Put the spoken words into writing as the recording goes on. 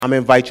I'm going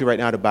to invite you right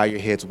now to bow your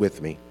heads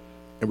with me,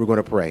 and we're going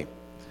to pray.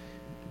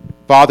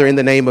 Father, in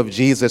the name of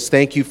Jesus,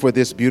 thank you for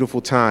this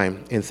beautiful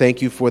time, and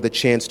thank you for the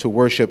chance to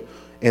worship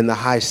in the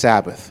high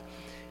Sabbath.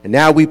 And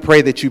now we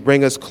pray that you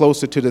bring us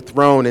closer to the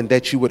throne and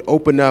that you would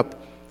open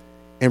up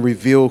and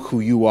reveal who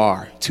you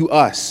are to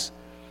us,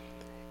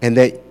 and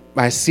that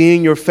by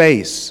seeing your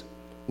face,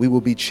 we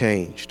will be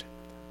changed.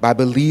 By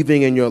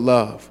believing in your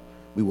love,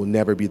 we will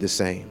never be the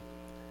same.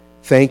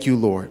 Thank you,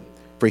 Lord,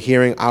 for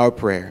hearing our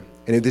prayer.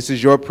 And if this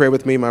is your prayer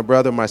with me, my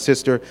brother, my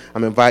sister,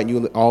 I'm inviting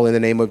you all in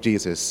the name of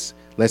Jesus.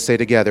 Let's say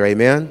together,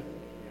 amen?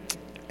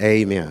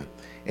 Amen.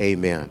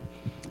 Amen.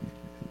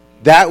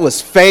 That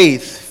was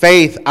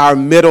Faith, our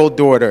middle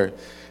daughter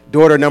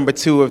number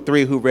 2 of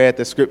 3 who read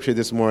the scripture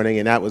this morning,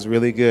 and that was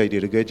really good. You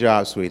did a good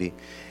job, sweetie.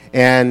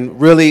 And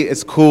really,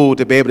 it's cool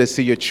to be able to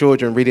see your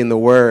children reading the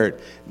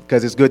Word,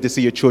 because it's good to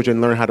see your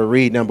children learn how to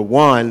read, number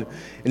 1.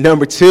 And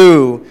number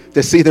 2,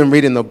 to see them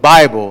reading the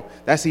Bible,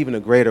 that's even a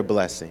greater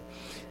blessing.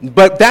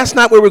 But that's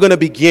not where we're going to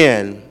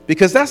begin,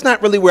 because that's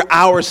not really where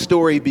our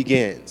story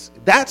begins.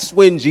 That's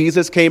when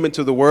Jesus came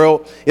into the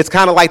world. It's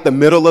kind of like the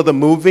middle of the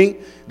movie,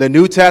 the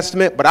New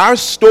Testament. But our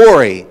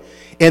story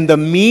and the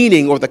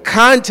meaning or the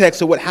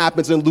context of what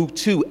happens in Luke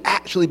 2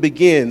 actually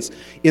begins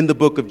in the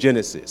book of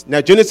Genesis.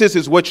 Now, Genesis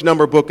is which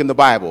number book in the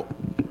Bible?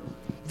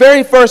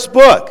 Very first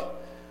book.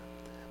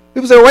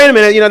 People say, wait a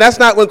minute, that's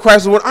not when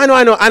Christ was born.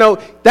 I know.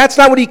 That's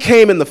not when he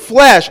came in the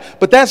flesh,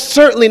 but that's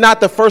certainly not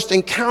the first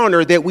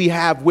encounter that we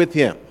have with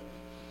him.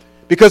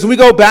 Because when we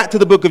go back to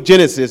the book of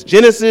Genesis,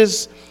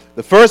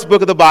 the first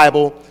book of the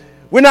Bible,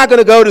 we're not going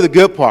to go to the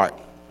good part.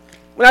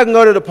 We're not going to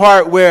go to the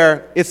part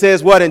where it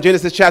says what in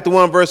Genesis chapter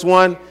 1, verse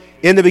 1?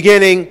 In the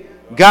beginning,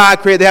 God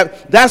created the heaven.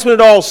 That's when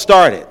it all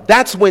started.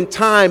 That's when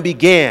time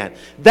began.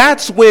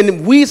 That's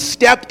when we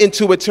stepped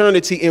into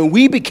eternity and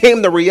we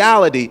became the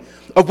reality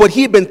of what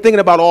he had been thinking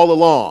about all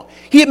along.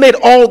 He had made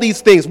all these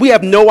things. We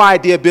have no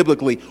idea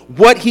biblically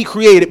what he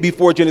created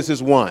before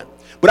Genesis 1.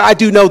 But I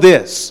do know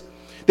this,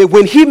 that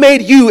when he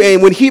made you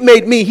and when he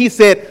made me, he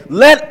said,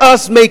 let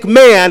us make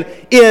man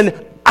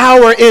in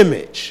our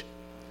image.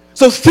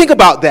 So think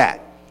about that.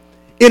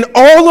 In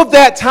all of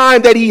that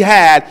time that he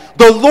had,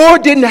 the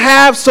Lord didn't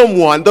have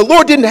someone, the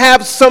Lord didn't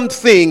have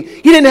something,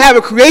 he didn't have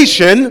a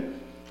creation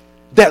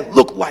that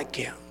looked like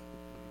him.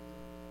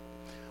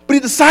 But he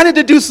decided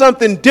to do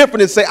something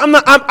different and say, I'm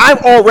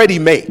already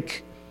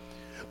make.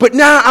 But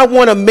now I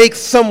want to make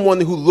someone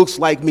who looks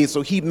like me.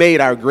 So he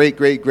made our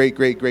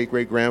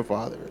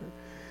great-great-great-great-great-great-grandfather.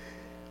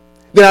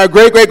 Then our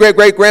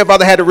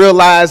great-great-great-great-grandfather had to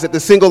realize that the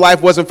single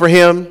life wasn't for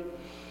him.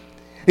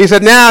 He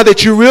said, now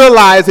that you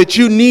realize that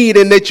you need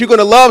and that you're going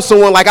to love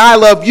someone like I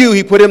love you,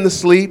 he put him to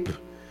sleep.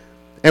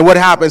 And what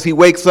happens? He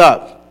wakes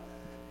up.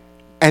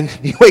 And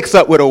he wakes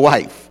up with a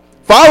wife.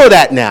 Follow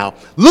that now.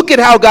 Look at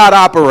how God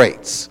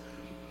operates.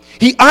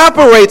 He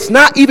operates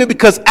not even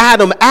because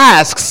Adam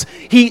asks.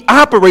 He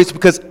operates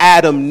because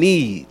Adam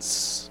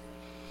needs.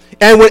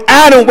 And when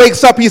Adam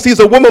wakes up, he sees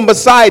a woman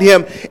beside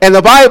him. And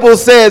the Bible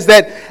says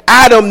that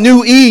Adam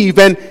knew Eve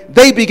and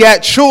they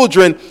begat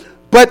children.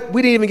 But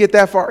we didn't even get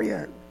that far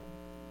yet.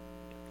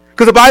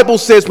 Because the Bible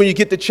says when you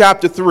get to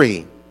chapter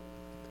 3,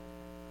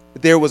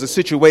 there was a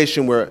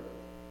situation where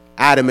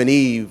Adam and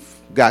Eve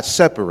got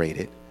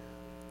separated.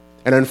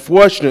 And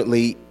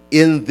unfortunately,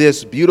 in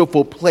this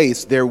beautiful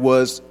place, there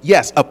was,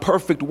 yes, a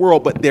perfect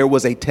world, but there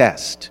was a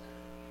test.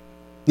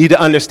 You need to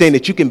understand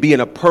that you can be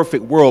in a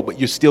perfect world, but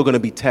you're still going to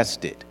be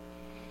tested.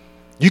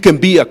 You can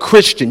be a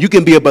Christian. You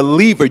can be a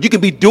believer. You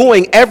can be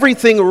doing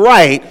everything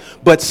right,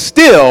 but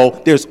still,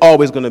 there's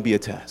always going to be a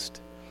test.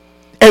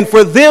 And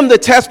for them, the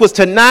test was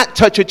to not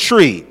touch a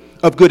tree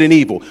of good and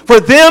evil. For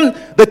them,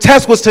 the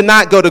test was to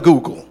not go to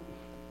Google.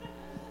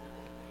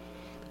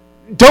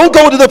 Don't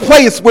go to the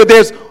place where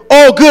there's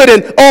all good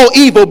and all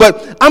evil,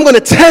 but I'm going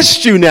to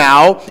test you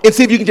now and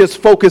see if you can just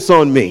focus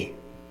on me.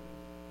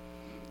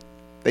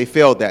 They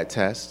failed that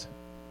test.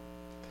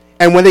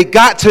 And when they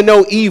got to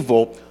know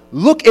evil,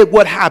 look at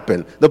what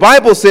happened. The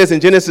Bible says in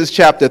Genesis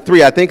chapter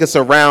 3, I think it's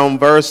around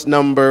verse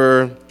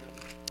number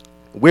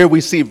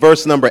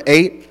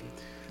 8.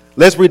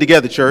 Let's read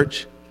together,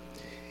 church.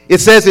 It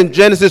says in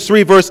Genesis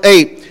 3, verse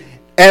 8,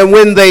 and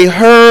when they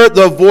heard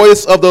the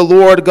voice of the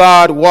Lord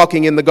God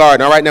walking in the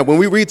garden. All right, now when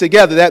we read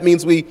together, that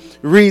means we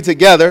read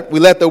together.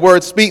 We let the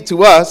word speak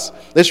to us.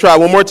 Let's try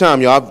one more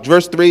time, y'all.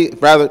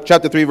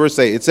 Chapter 3, verse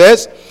 8. It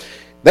says,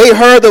 they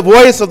heard the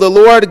voice of the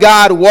Lord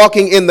God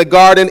walking in the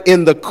garden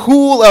in the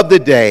cool of the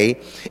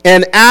day,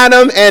 and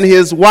Adam and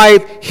his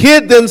wife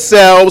hid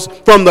themselves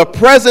from the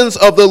presence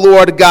of the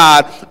Lord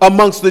God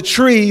amongst the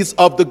trees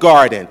of the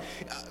garden.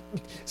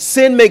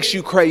 Sin makes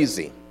you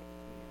crazy.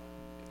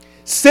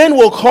 Sin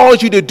will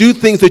cause you to do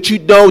things that you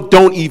know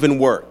don't even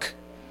work.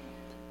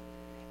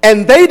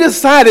 And they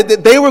decided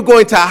that they were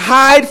going to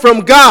hide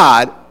from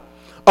God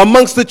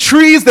amongst the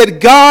trees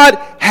that God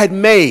had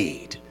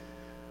made.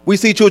 We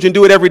see children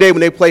do it every day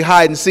when they play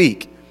hide and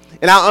seek.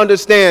 And I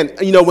understand,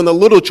 when the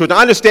little children,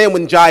 I understand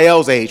when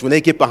Jael's age, when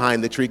they get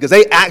behind the tree, because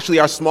they actually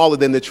are smaller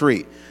than the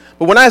tree.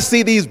 But when I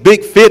see these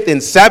big 5th and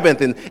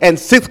 7th and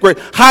 6th grade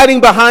hiding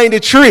behind a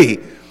tree,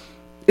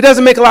 It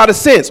doesn't make a lot of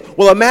sense.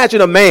 Well,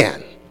 imagine a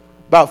man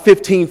about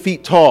 15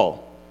 feet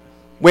tall,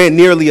 weighing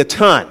nearly a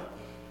ton,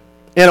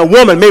 and a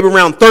woman maybe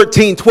around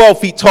 13, 12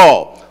 feet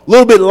tall, a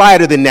little bit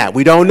lighter than that.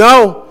 We don't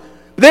know.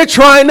 They're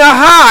trying to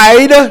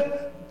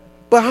hide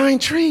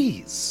behind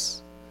trees.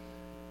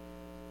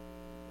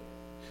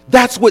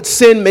 That's what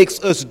sin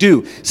makes us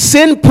do.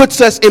 Sin puts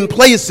us in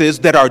places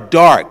that are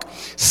dark.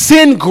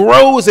 Sin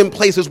grows in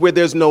places where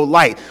there's no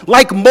light.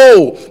 Like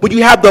mold, when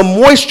you have the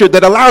moisture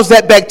that allows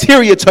that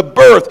bacteria to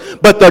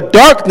birth, but the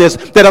darkness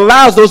that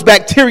allows those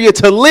bacteria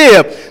to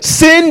live.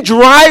 Sin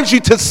drives you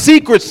to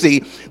secrecy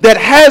that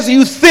has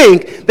you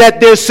think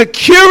that there's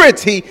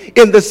security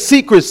in the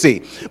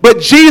secrecy. But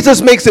Jesus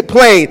makes it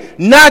plain,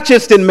 not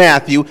just in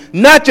Matthew,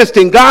 not just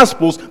in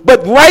Gospels,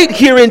 but right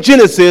here in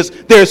Genesis,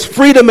 there's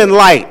freedom and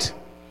light.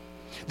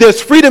 There's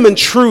freedom and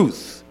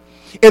truth.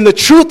 And the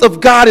truth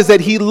of God is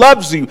that he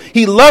loves you.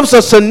 He loves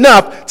us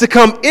enough to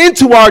come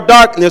into our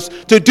darkness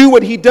to do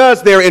what he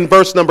does there in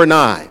verse number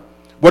 9.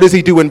 What does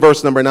he do in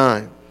verse number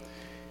 9?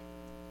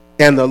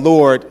 And the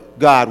Lord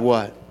God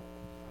what?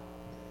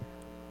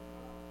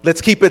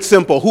 Let's keep it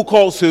simple. Who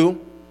calls who?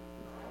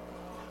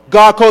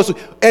 God calls who?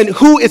 And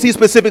who is he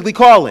specifically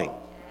calling?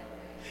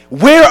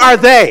 Where are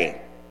they?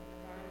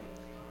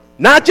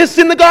 Not just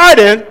in the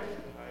garden.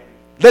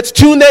 Let's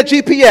tune that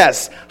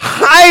GPS.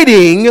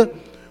 Hiding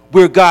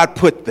where God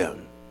put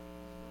them.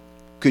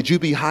 Could you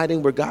be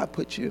hiding where God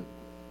put you?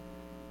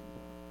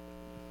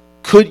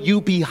 Could you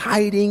be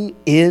hiding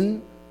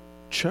in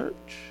church?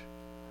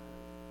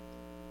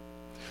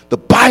 The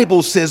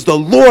Bible says the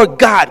Lord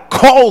God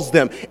calls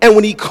them. And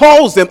when he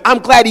calls them, I'm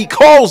glad he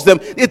calls them.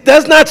 It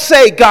does not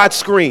say God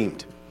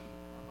screamed.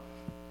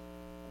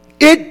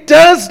 It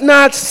does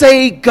not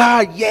say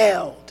God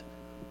yelled.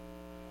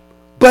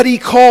 But he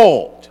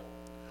called.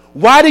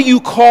 Why do you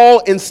call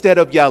instead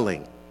of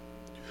yelling?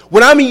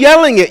 When I'm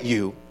yelling at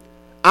you,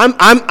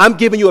 I'm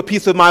giving you a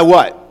piece of my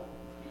what?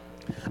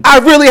 I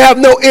really have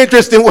no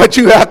interest in what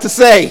you have to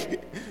say.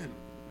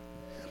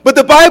 But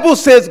the Bible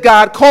says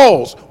God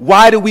calls.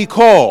 Why do we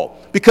call?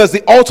 Because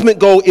the ultimate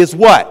goal is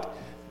what?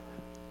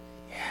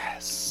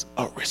 Yes,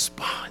 a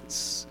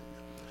response.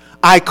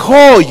 I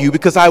call you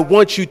because I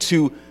want you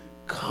to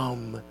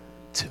come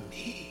to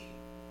me.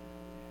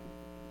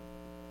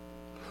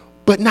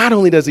 But not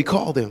only does he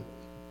call them,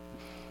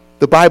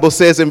 the Bible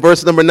says in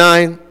verse number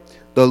 9,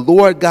 the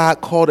Lord God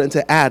called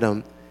unto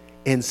Adam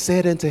and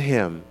said unto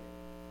him,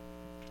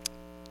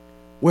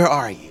 where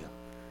are you?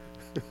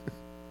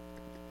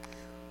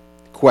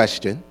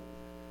 Question,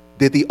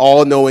 did the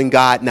all-knowing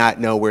God not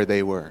know where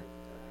they were?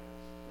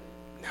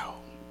 No.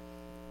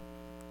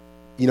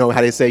 You know how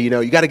they say, you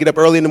got to get up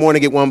early in the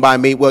morning to get one by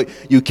me. Well,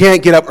 you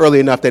can't get up early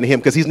enough than him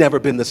because he's never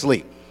been to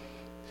sleep.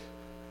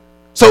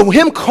 So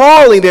him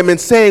calling them and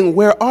saying,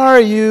 where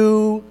are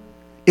you?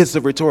 It's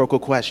a rhetorical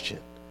question,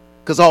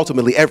 because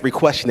ultimately every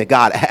question that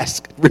God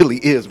asks really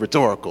is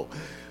rhetorical.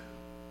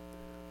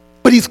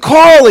 But he's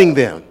calling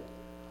them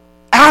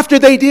after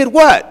they did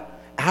what?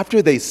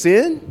 After they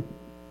sinned?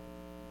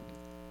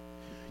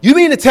 You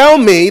mean to tell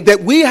me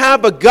that we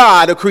have a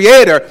God, a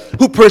creator,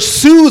 who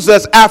pursues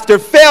us after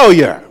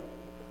failure?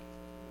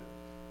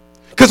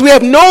 Because we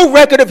have no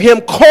record of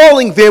him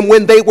calling them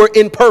when they were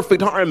in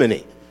perfect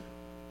harmony.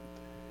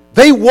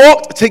 They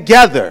walked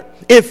together.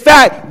 In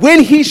fact,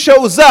 when he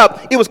shows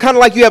up, it was kind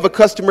of like you have a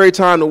customary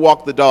time to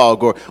walk the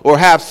dog or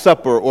have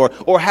supper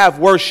or have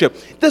worship.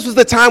 This was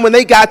the time when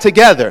they got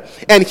together.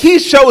 And he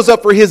shows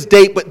up for his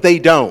date, but they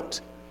don't.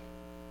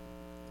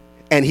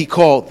 And he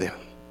called them.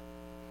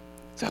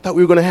 So I thought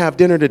we were going to have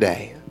dinner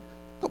today.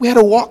 I thought we had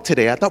a walk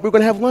today. I thought we were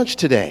going to have lunch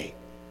today.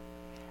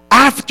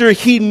 After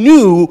he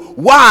knew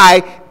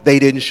why they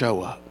didn't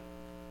show up.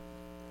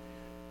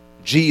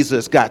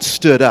 Jesus got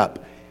stood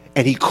up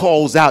and he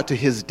calls out to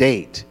his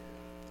date.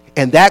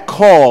 And that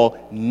call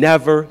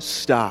never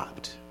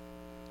stopped.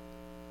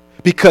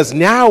 Because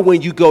now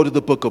when you go to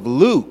the book of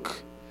Luke,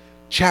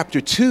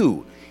 chapter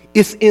 2,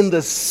 it's in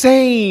the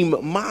same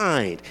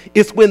mind.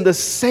 It's when the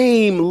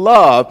same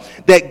love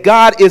that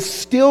God is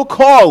still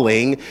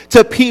calling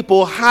to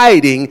people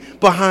hiding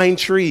behind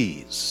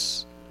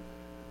trees.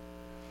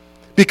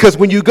 Because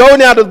when you go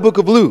now to the book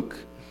of Luke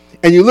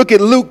and you look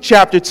at Luke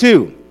chapter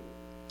 2,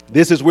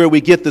 this is where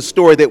we get the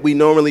story that we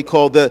normally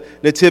call the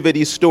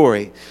nativity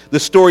story, the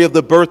story of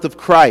the birth of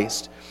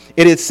Christ.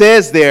 And it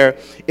says there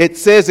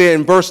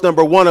in verse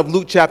number 1 of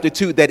Luke chapter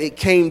 2 that it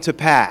came to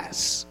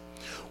pass.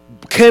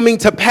 Coming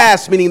to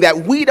pass, meaning that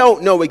we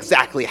don't know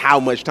exactly how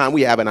much time.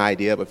 We have an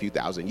idea of a few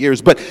thousand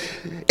years, but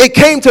it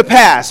came to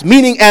pass,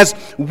 meaning as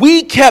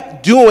we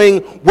kept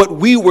doing what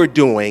we were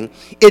doing,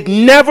 it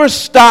never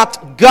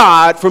stopped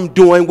God from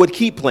doing what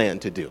he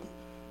planned to do.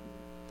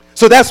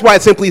 So that's why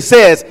it simply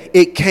says,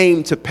 it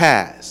came to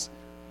pass.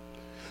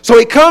 So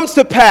it comes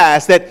to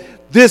pass that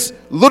this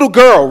little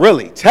girl,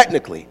 really,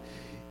 technically,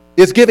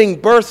 is giving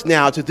birth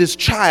now to this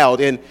child,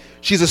 and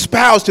she's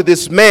espoused to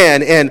this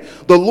man, and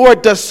the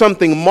Lord does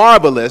something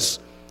marvelous.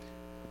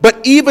 But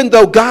even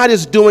though God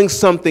is doing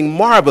something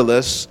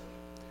marvelous,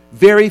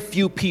 very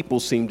few people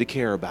seem to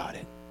care about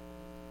it.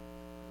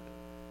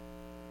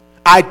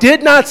 I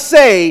did not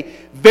say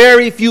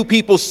very few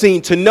people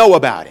seemed to know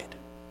about it,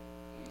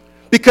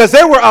 because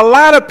there were a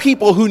lot of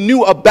people who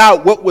knew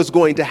about what was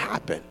going to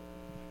happen.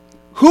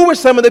 Who were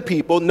some of the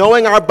people,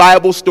 knowing our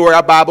Bible story,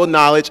 our Bible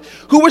knowledge,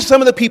 who were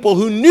some of the people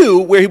who knew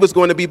where he was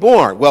going to be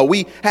born? Well,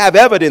 we have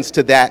evidence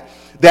to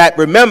that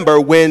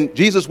remember, when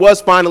Jesus was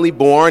finally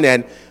born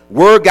and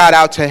word got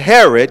out to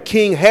Herod,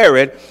 King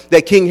Herod,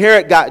 that King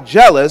Herod got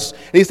jealous,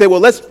 and he said,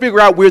 well, let's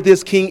figure out where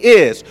this king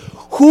is.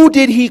 Who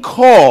did he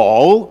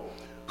call?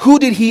 Who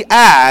did he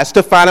ask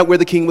to find out where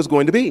the king was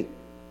going to be?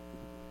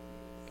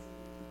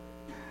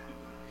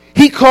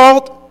 He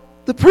called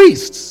the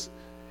priests.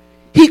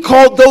 He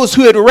called those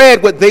who had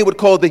read what they would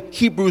call the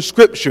Hebrew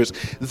scriptures.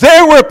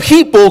 There were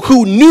people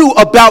who knew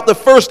about the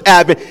first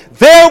advent.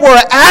 There were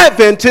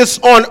Adventists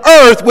on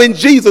earth when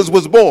Jesus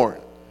was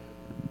born.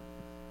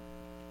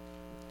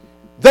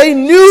 They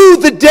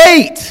knew the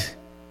date.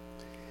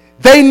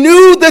 They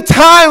knew the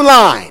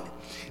timeline.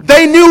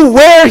 They knew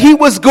where he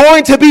was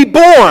going to be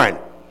born,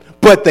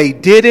 but they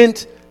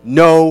didn't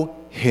know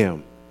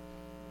him.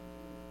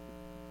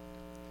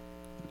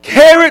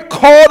 Herod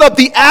called up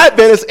the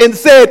Adventists and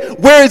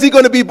said, where is he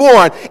going to be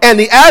born? And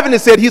the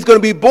Adventists said he's going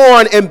to be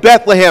born in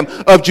Bethlehem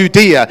of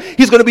Judea.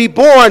 He's going to be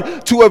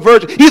born to a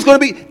virgin.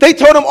 They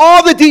told him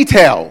all the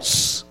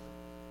details,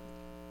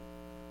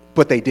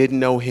 but they didn't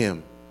know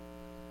him.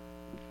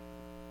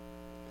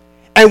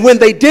 And when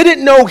they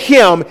didn't know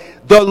him,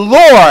 the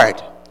Lord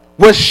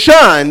was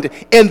shunned,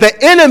 and the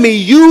enemy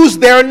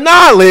used their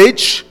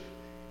knowledge.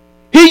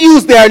 He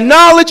used their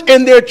knowledge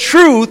and their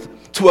truth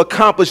to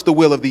accomplish the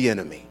will of the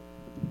enemy.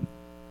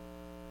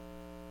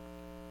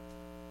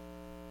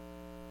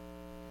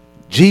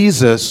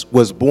 Jesus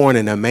was born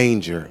in a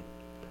manger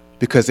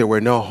because there were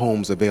no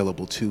homes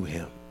available to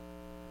him.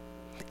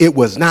 It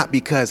was not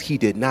because he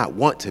did not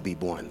want to be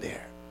born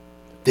there.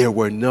 There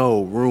were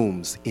no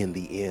rooms in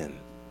the inn.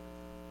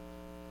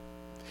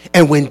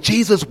 And when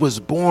Jesus was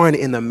born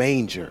in a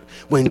manger,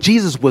 when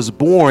Jesus was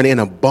born in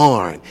a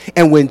barn,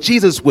 and when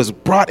Jesus was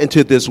brought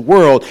into this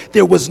world,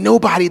 there was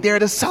nobody there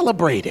to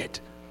celebrate it.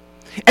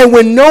 And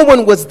when no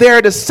one was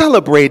there to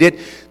celebrate it,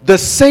 the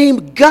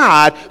same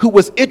God who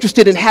was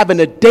interested in having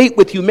a date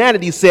with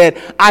humanity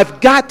said, I've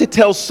got to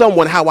tell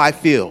someone how I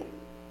feel.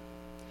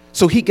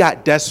 So he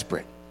got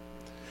desperate.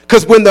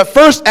 Because when the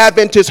first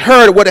Adventists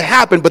heard what had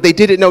happened, but they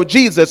didn't know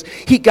Jesus,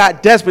 he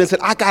got desperate and said,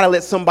 I got to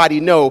let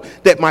somebody know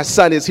that my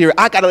son is here.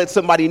 I got to let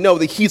somebody know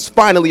that he's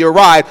finally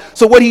arrived.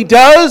 So what he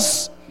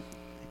does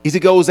is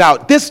he goes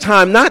out, this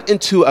time not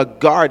into a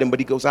garden, but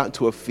he goes out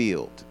into a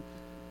field.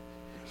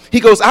 He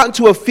goes out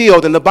into a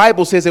field, and the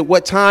Bible says at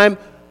what time?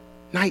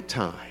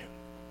 Nighttime.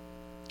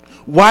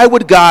 Why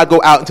would God go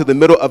out into the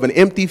middle of an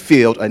empty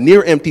field, a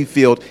near empty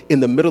field,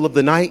 in the middle of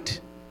the night?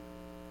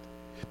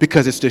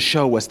 Because it's to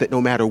show us that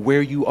no matter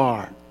where you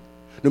are,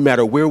 no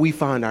matter where we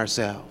find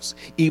ourselves,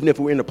 even if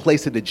we're in a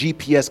place that the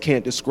GPS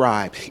can't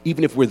describe,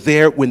 even if we're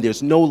there when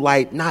there's no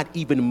light, not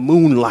even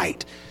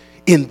moonlight,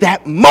 in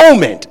that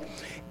moment,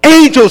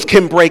 angels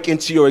can break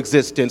into your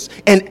existence,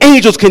 and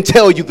angels can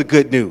tell you the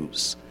good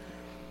news.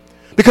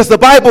 Because the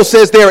Bible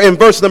says there in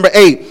verse number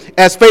 8,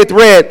 as Faith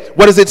read,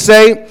 what does it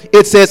say?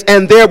 It says,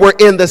 and there were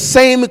in the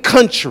same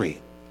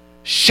country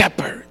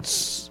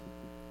shepherds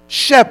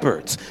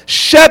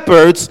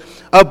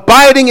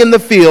abiding in the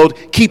field,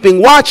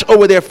 keeping watch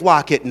over their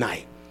flock at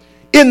night.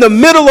 In the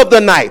middle of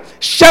the night,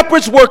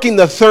 shepherds working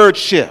the third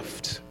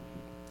shift.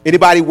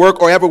 Anybody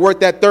work or ever work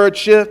that third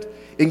shift?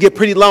 It can get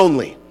pretty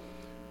lonely.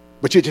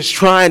 But you're just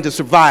trying to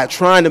survive,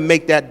 trying to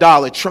make that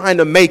dollar, trying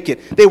to make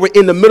it. They were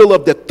in the middle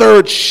of the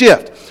third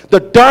shift, the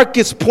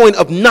darkest point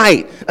of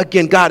night.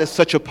 Again, God is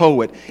such a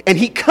poet. And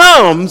he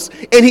comes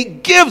and he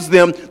gives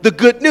them the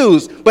good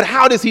news. But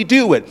how does he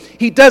do it?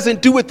 He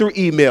doesn't do it through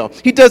email.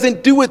 He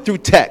doesn't do it through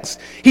text.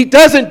 He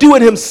doesn't do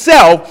it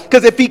himself,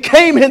 because if he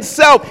came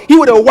himself, he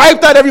would have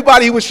wiped out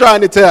everybody he was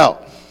trying to tell.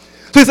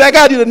 So he said, I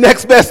got to do the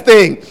next best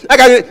thing.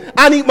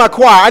 I need my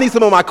choir. I need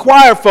some of my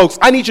choir folks.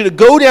 I need you to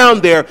go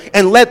down there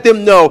and let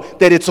them know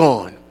that it's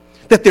on,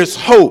 that there's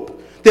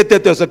hope,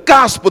 that there's a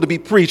gospel to be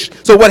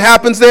preached. So what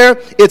happens there?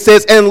 It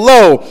says, and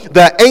lo,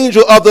 the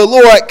angel of the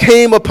Lord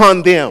came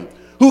upon them.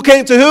 Who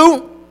came to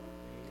who?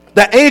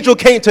 The angel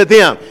came to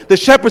them. The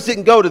shepherds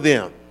didn't go to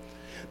them.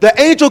 The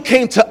angel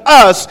came to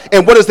us,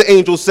 and what does the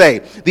angel say?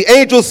 The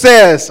angel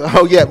says,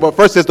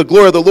 first says the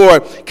glory of the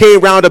Lord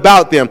came round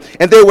about them,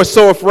 and they were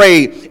so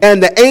afraid.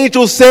 And the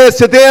angel says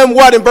to them,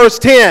 what in verse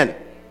 10?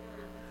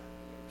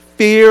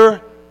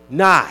 Fear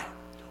not.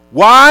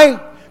 Why?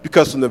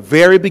 Because from the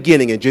very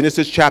beginning in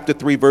Genesis chapter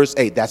 3, verse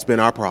 8, that's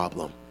been our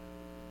problem.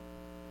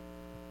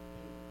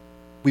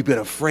 We've been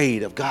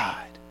afraid of God.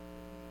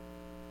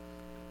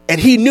 And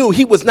he knew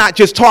he was not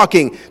just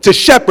talking to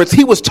shepherds.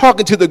 He was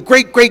talking to the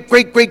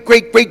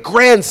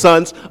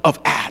great-great-great-great-great-great-grandsons of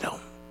Adam.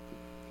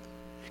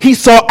 He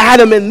saw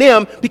Adam in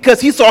them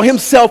because he saw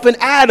himself in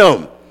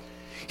Adam.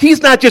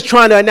 He's not just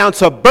trying to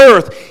announce a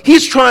birth.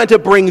 He's trying to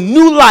bring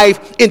new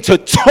life into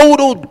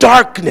total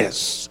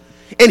darkness.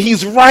 And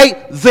he's right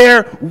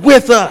there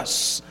with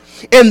us.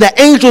 And the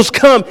angels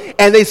come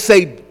and they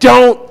say,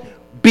 don't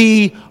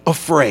be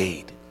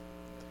afraid.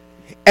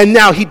 And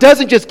now he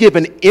doesn't just give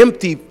an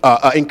empty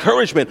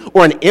encouragement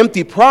or an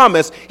empty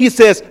promise. He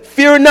says,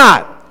 fear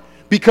not.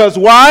 Because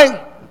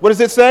why? What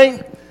does it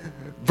say?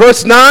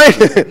 Verse 9.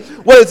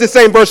 What does it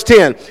say in verse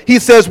 10? He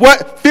says,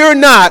 what? Fear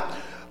not,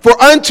 for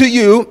unto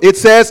you, it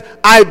says,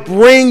 I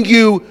bring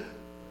you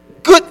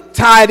good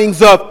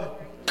tidings of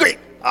great.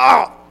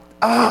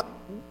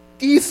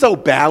 He's so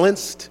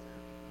balanced.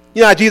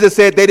 You know how Jesus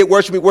said, they that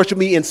worship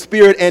me in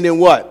spirit and in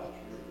what?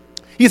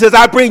 He says,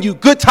 I bring you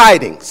good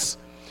tidings.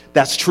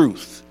 That's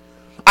truth.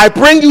 I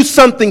bring you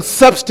something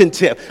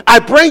substantive. I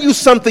bring you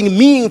something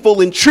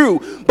meaningful and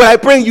true. But I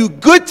bring you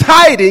good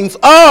tidings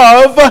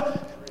of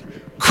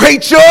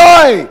great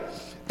joy.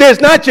 There's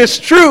not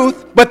just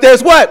truth, but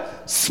there's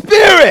what?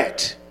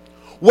 Spirit.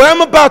 What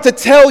I'm about to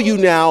tell you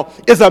now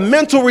is a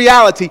mental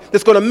reality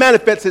that's going to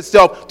manifest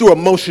itself through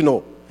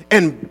emotional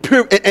and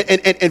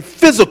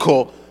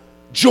physical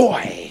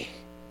joy.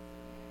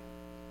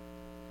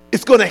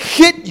 It's going to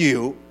hit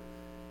you,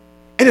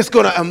 and it's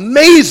going to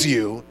amaze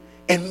you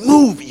and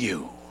move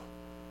you.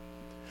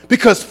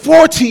 Because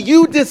for to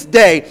you this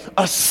day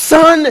a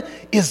son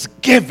is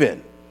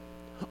given.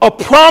 A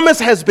promise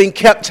has been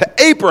kept to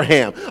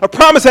Abraham. A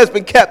promise has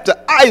been kept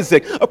to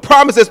Isaac. A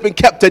promise has been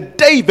kept to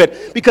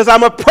David. Because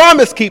I'm a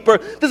promise keeper,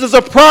 this is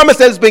a promise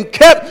that has been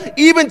kept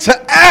even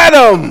to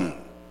Adam.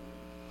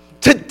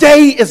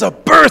 Today is a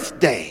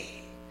birthday.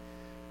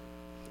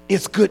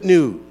 It's good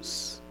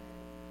news.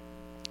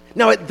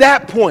 Now at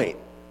that point,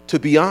 to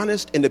be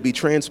honest and to be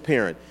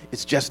transparent,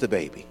 it's just a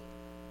baby.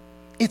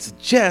 It's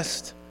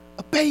just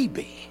a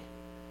baby.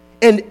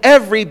 And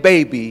every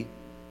baby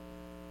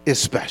is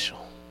special.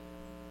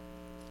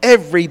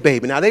 Every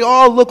baby. Now, they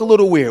all look a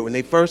little weird when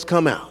they first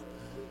come out.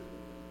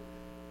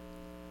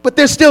 But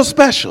they're still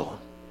special.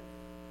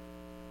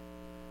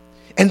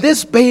 And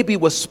this baby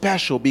was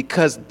special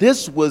because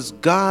this was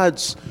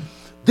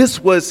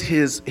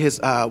his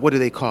what do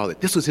they call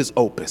it? This was his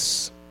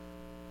opus.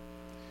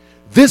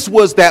 This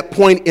was that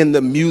point in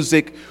the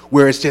music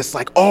where it's just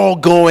like all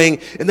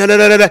going and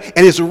and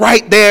it's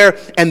right there.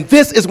 And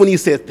this is when he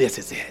says, this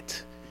is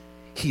it.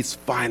 He's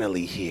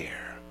finally here.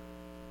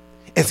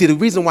 And see, the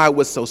reason why it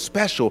was so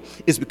special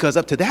is because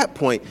up to that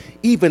point,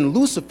 even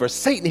Lucifer,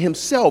 Satan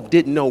himself,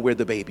 didn't know where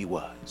the baby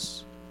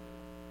was.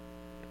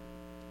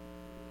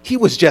 He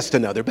was just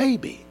another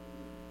baby.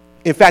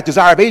 In fact,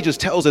 Desire of Ages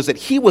tells us that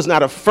he was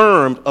not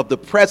affirmed of the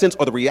presence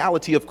or the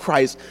reality of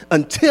Christ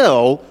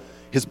until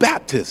his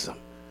baptism.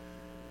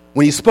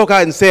 When he spoke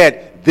out and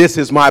said, this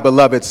is my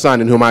beloved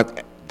son in whom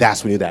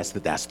that's when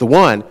that's the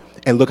one.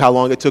 And look how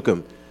long it took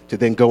him to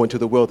then go into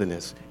the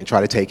wilderness and try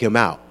to take him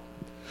out.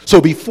 So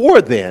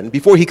before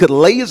he could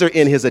laser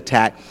in his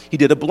attack, he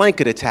did a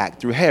blanket attack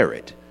through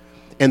Herod.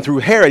 And through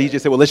Herod, he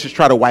just said, well, let's just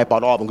try to wipe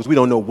out all of them because we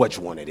don't know which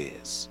one it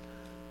is.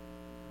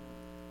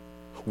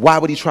 Why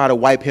would he try to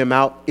wipe him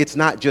out? It's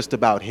not just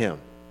about him.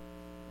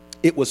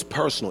 It was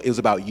personal. It was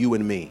about you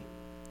and me.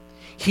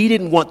 He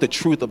didn't want the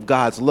truth of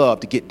God's love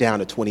to get down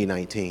to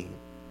 2019.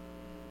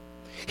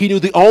 He knew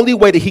the only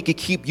way that he could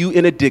keep you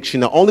in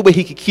addiction, the only way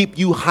he could keep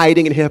you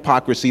hiding in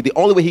hypocrisy, the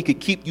only way he could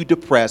keep you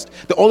depressed,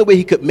 the only way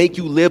he could make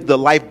you live the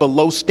life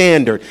below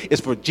standard is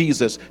for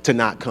Jesus to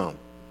not come.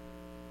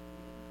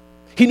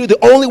 He knew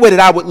the only way that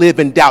I would live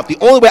in doubt, the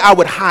only way I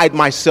would hide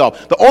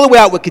myself, the only way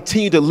I would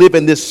continue to live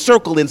in this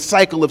circle and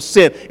cycle of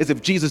sin is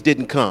if Jesus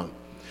didn't come.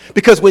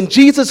 Because when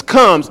Jesus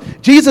comes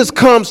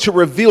to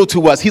reveal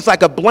to us. He's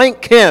like a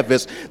blank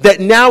canvas that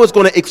now is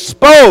going to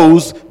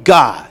expose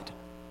God.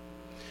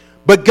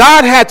 But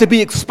God had to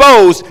be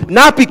exposed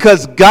not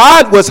because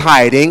God was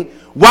hiding.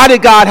 Why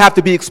did God have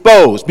to be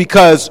exposed?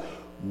 Because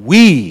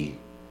we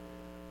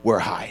were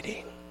hiding.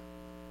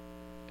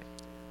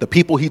 The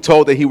people he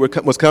told that he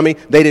was coming,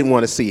 they didn't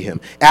want to see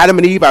him. Adam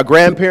and Eve, our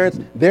grandparents,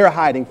 they're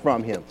hiding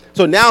from him.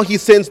 So now he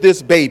sends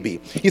this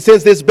baby.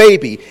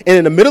 And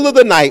in the middle of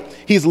the night,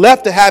 he's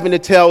left to having to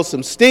tell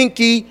some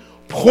stinky,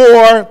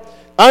 poor,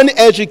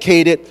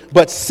 uneducated,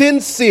 but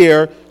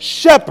sincere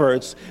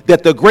shepherds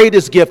that the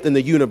greatest gift in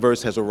the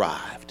universe has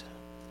arrived.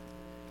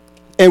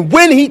 And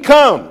when he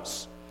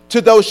comes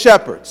to those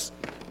shepherds,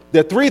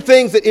 the three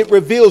things that it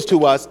reveals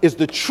to us is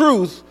the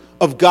truth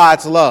of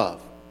God's love.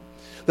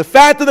 The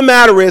fact of the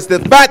matter is, the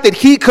fact that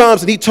he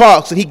comes and he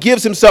talks and he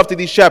gives himself to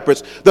these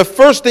shepherds, the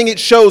first thing it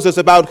shows us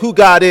about who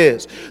God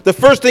is, the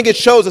first thing it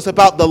shows us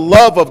about the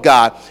love of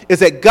God is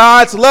that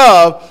God's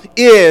love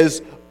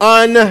is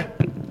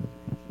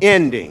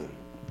unending.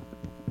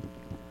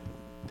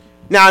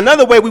 Now,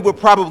 another way we would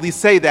probably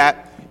say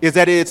that is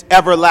that it's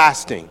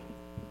everlasting.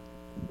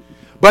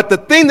 But the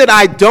thing that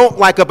I don't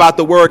like about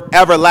the word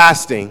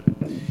everlasting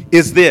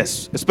is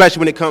this,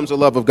 especially when it comes to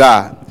love of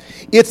God.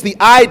 It's the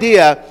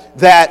idea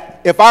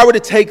that if I were to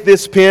take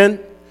this pen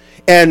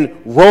and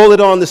roll it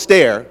on the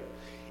stair,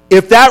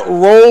 if that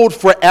rolled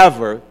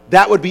forever,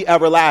 that would be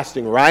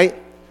everlasting, right?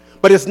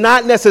 But it's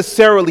not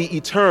necessarily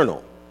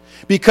eternal.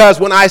 Because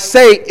when I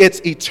say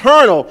it's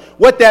eternal,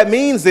 what that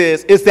means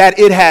is that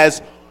it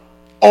has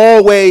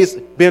always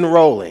been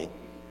rolling.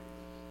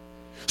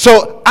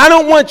 So I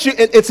don't want you,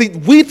 and see,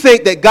 we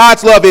think that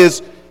God's love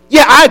is,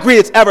 yeah, I agree,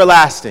 it's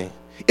everlasting.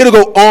 It'll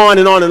go on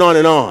and on and on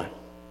and on.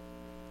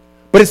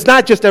 But it's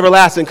not just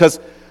everlasting, because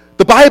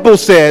the Bible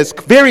says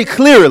very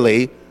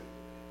clearly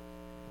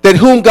that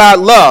whom God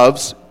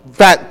loves, in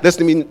fact, let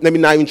me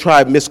not even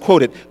try to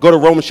misquote it. Go to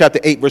Romans chapter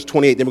 8, verse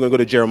 28, then we're going to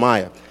go to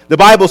Jeremiah. The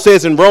Bible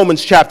says in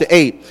Romans chapter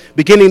 8,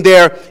 beginning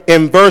there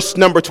in verse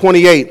number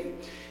 28,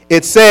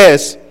 it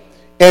says,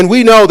 and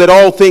we know that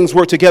all things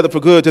work together for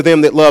good to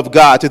them that love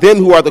God, to them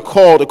who are the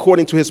called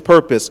according to his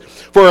purpose,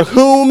 for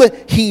whom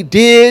he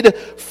did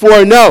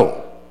foreknow.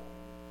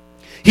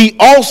 He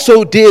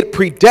also did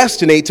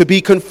predestinate to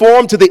be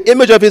conformed to the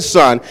image of his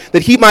Son,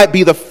 that he might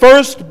be the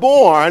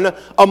firstborn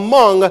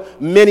among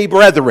many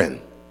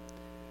brethren.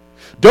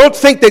 Don't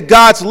think that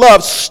God's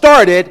love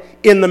started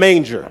in the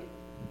manger.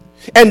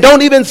 And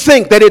don't even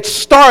think that it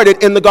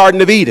started in the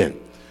Garden of Eden.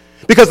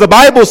 Because the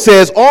Bible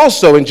says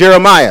also in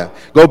Jeremiah,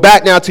 go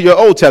back now to your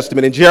Old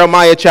Testament, in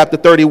Jeremiah chapter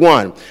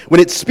 31,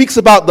 when it speaks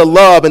about the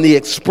love and the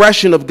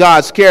expression of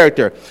God's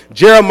character,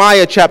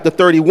 Jeremiah chapter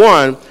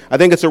 31, I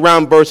think it's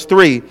around verse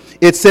 3,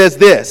 it says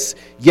this,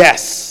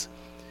 yes,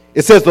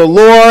 it says the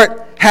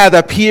Lord hath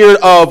appeared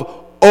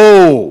of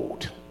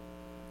old.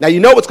 Now you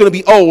know it's going to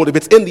be old if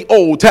it's in the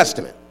Old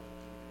Testament.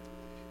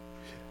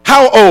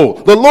 How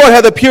old? The Lord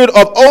hath appeared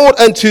of old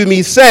unto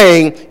me,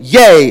 saying,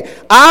 yea,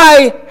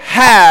 I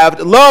have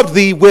loved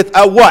thee with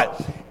a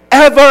what?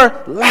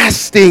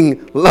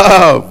 Everlasting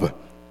love.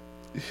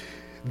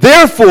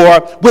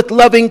 Therefore, with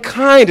loving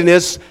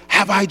kindness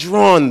have I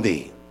drawn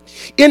thee.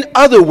 In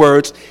other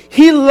words,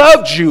 he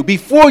loved you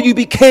before you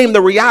became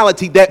the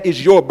reality that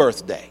is your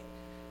birthday.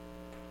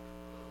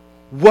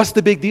 What's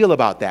the big deal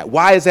about that?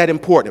 Why is that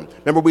important?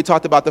 Remember we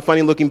talked about the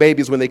funny looking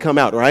babies when they come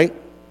out, right?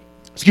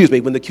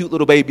 When the cute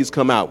little babies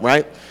come out,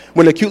 right?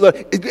 When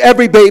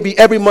the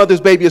every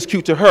mother's baby is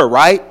cute to her,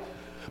 right?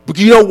 But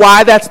you know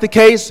why that's the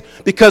case?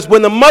 Because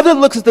when the mother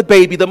looks at the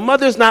baby, the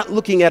mother's not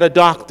looking at a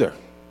doctor.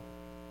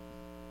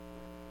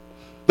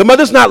 The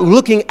mother's not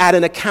looking at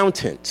an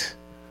accountant.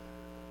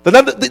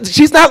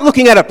 She's not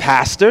looking at a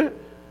pastor.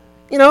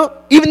 You know,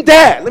 even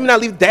dad. Let me not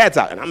leave dads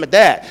out, and I'm a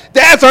dad.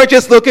 Dads aren't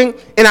just looking,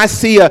 and I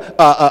see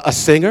a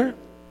singer.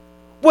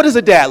 What is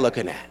a dad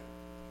looking at?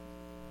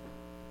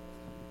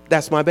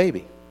 That's my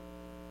baby.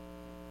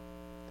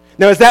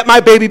 Now, is that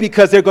my baby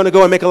because they're going to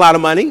go and make a lot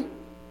of money?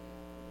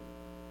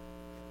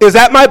 Is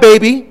that my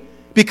baby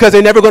because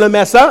they're never going to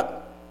mess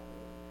up?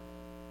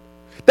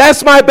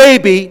 That's my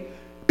baby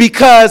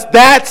because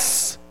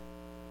that's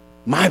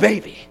my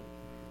baby.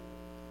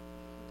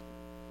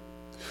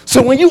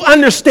 So when you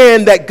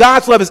understand that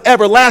God's love is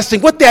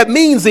everlasting, what that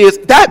means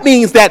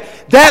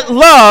that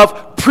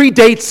love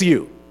predates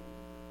you.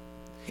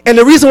 And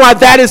the reason why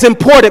that is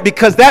important,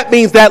 because that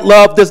means that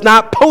love does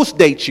not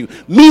post-date you.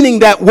 Meaning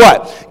that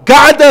what?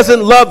 God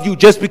doesn't love you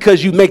just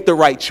because you make the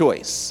right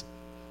choice.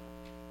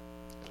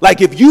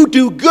 Like if you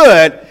do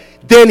good,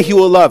 then he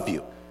will love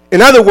you.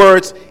 In other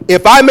words,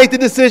 if I make the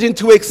decision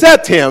to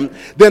accept him,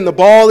 then the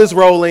ball is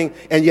rolling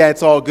and yeah,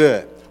 it's all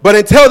good. But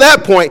until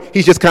that point,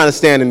 he's just kind of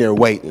standing there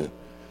waiting.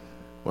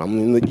 Well,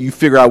 you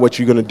figure out what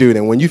you're going to do.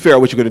 Then when you figure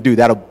out what you're going to do,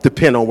 that'll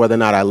depend on whether or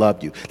not I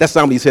love you. That's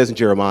not what he says in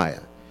Jeremiah.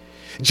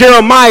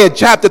 Jeremiah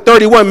chapter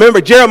 31, remember,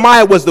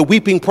 Jeremiah was the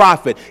weeping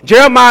prophet.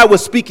 Jeremiah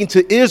was speaking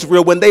to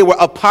Israel when they were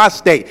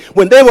apostate.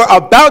 When they were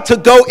about to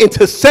go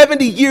into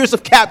 70 years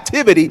of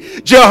captivity,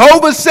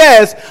 Jehovah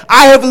says,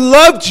 I have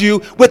loved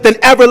you with an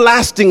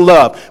everlasting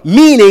love,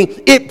 meaning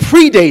it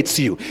predates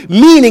you,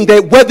 meaning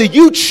that whether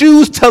you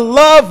choose to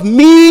love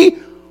me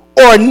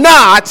or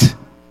not,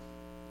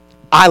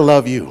 I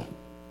love you.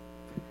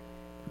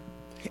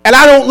 And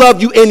I don't love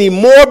you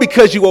anymore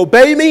because you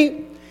obey me.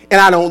 And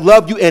I don't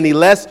love you any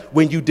less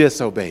when you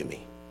disobey me.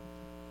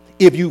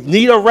 If you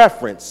need a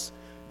reference,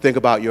 think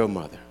about your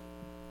mother.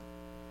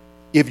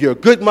 If you're a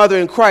good mother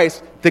in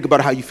Christ, think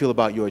about how you feel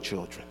about your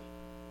children.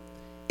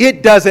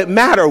 It doesn't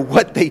matter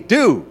what they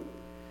do.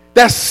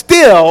 That's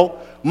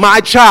still my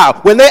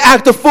child. When they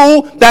act a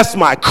fool, that's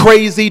my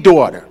crazy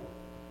daughter.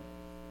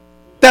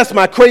 That's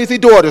my crazy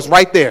daughters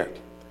right there.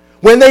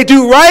 When they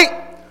do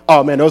right,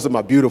 oh man, those are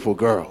my beautiful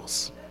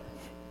girls.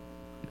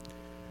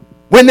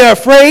 When they're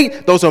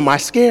afraid, those are my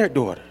scared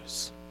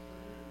daughters.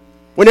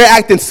 When they're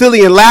acting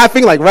silly and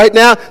laughing, like right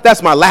now,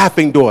 that's my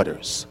laughing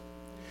daughters.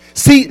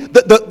 See,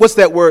 what's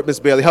that word, Miss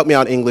Bailey? Help me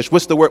out in English.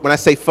 What's the word? When I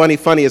say funny,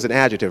 funny is an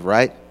adjective,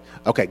 right?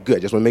 Okay,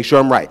 good. Just want to make sure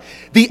I'm right.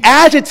 The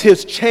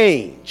adjectives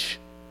change,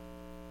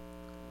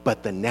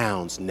 but the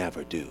nouns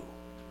never do.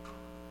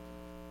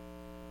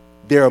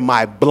 They're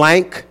my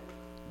blank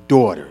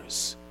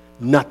daughters.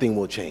 Nothing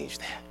will change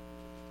that.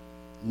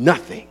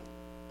 Nothing.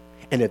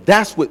 And if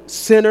that's what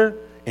sinner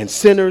and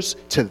sinners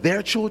to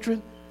their children,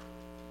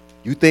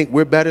 you think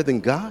we're better than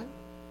God?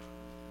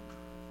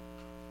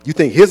 You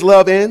think his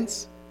love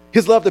ends?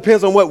 His love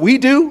depends on what we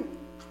do?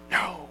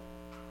 No.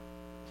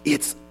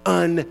 It's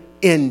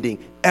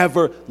unending,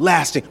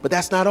 everlasting. But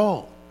that's not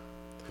all.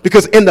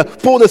 Because in the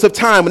fullness of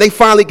time, when they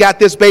finally got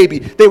this baby,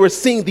 they were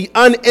seeing the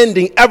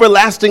unending,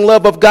 everlasting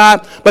love of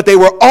God, but they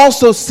were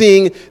also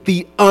seeing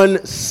the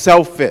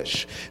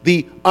unselfish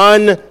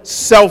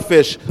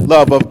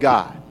love of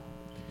God.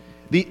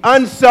 The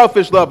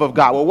unselfish love of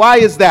God. Well, why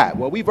is that?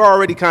 Well, we've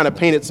already kind of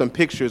painted some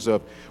pictures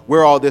of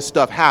where all this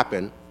stuff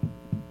happened.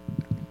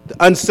 The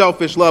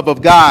unselfish love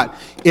of God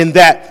in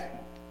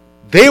that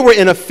they were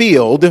in a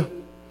field,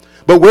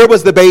 but where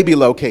was the baby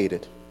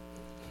located?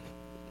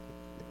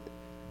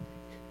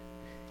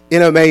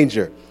 In a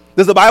manger.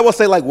 Does the Bible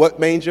say like what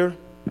manger?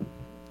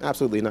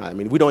 Absolutely not. I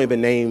mean, we don't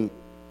even name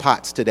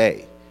pots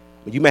today.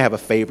 You may have a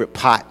favorite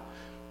pot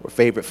or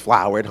favorite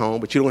flower at home,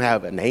 but you don't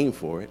have a name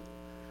for it.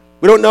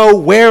 We don't know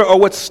where or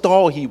what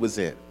stall he was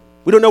in.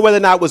 We don't know whether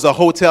or not it was a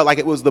hotel, like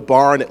it was the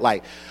barn at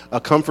like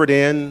a Comfort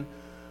Inn,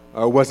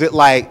 or was it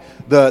like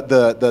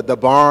the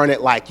barn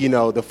at like,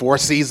 the Four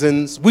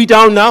Seasons? We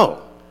don't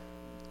know.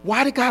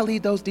 Why did God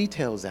leave those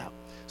details out?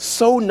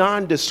 So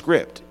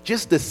nondescript,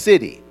 just the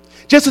city,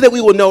 just so that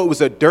we will know it was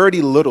a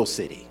dirty little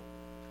city.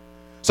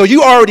 So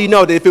you already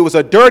know that if it was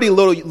a dirty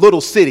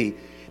little city,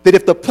 that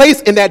if the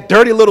place in that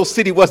dirty little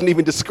city wasn't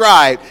even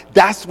described,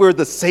 that's where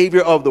the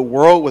Savior of the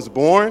world was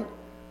born.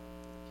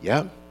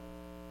 Yeah.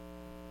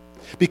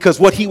 Because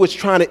what he was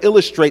trying to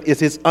illustrate is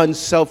his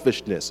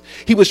unselfishness.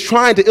 He was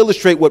trying to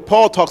illustrate what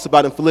Paul talks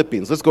about in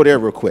Philippians. Let's go there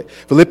real quick.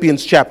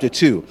 Philippians chapter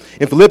 2.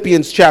 In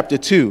Philippians chapter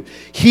 2,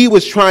 he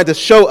was trying to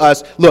show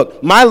us,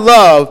 look, my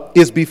love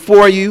is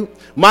before you.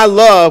 My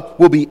love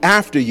will be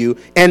after you.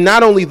 And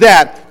not only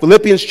that,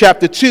 Philippians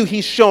chapter 2,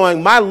 he's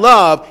showing my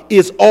love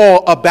is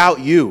all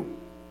about you.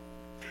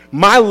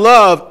 My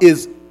love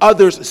is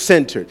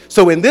others-centered.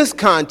 So in this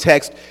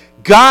context,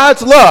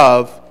 God's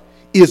love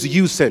is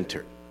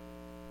you-centered.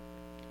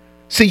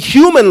 See,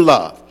 human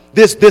love,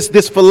 this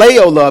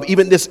phileo love,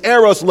 even this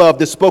eros love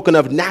that's spoken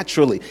of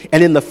naturally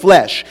and in the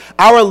flesh,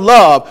 our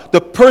love,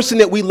 the person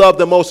that we love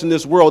the most in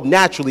this world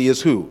naturally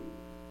is who?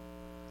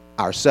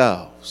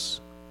 Ourselves.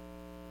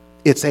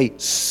 It's a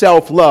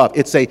self-love.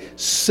 It's a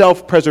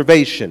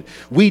self-preservation.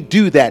 We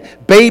do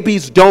that.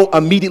 Babies don't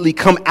immediately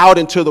come out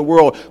into the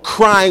world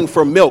crying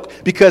for milk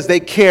because they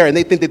care and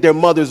they think that their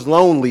mother's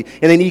lonely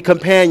and they need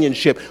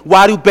companionship.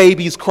 Why do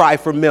babies cry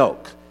for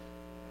milk?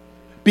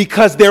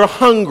 Because they're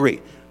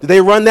hungry. Do they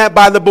run that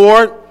by the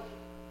board?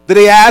 Do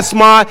they ask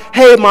Ma,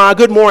 hey, Ma,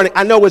 good morning.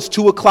 I know it's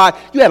 2 o'clock.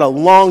 You had a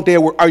long day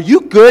of work. Are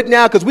you good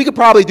now? Because we could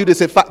probably do this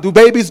at 5. Do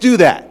babies do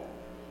that?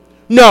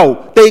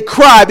 No, they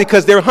cry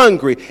because they're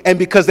hungry, and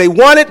because they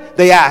want it,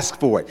 they ask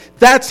for it.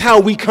 That's how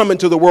we come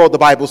into the world, the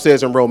Bible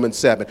says in Romans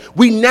 7.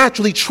 We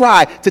naturally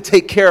try to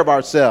take care of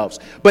ourselves,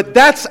 but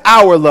that's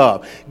our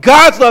love.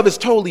 God's love is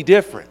totally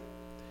different.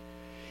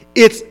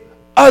 It's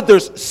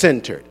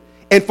others-centered,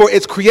 and for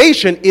its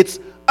creation, it's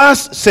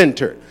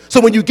us-centered. So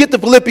when you get to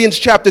Philippians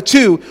chapter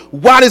 2,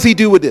 what does he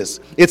do with this?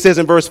 It says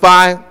in verse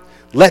 5,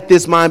 let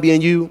this mind be in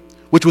you,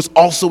 which was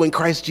also in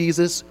Christ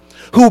Jesus,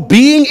 who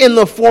being in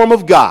the form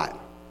of God,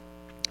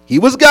 he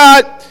was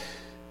God,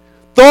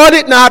 thought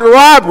it not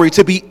robbery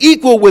to be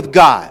equal with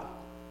God,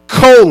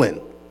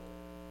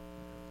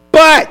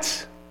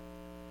 but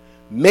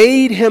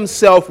made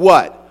himself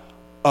what?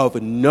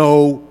 Of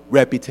no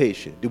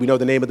reputation. Do we know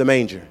the name of the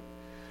manger?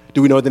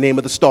 Do we know the name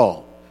of the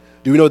stall?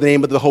 Do we know the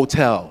name of the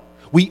hotel?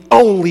 We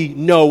only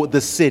know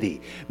the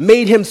city.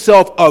 Made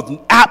himself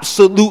of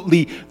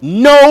absolutely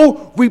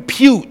no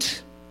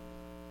repute.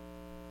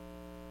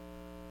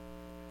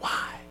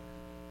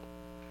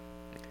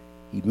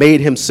 He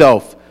made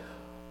himself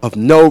of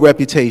no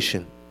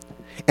reputation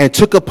and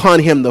took upon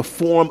him the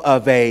form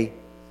of a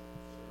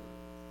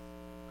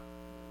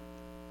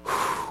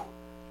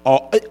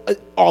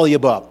all the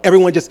above.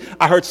 Everyone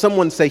I heard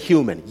someone say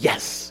human.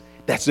 Yes,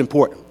 that's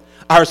important.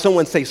 I heard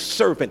someone say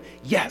servant.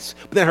 Yes,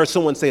 but then I heard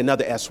someone say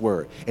another S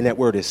word, and that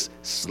word is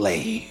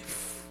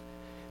slave.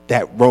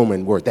 That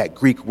Roman word, that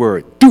Greek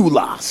word,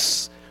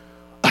 doulos,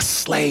 a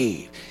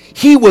slave.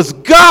 He was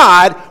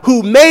God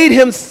who made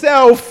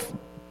himself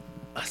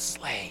a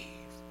slave.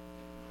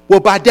 Well,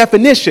 by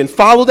definition,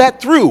 follow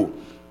that through.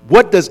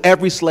 What does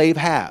every slave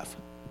have?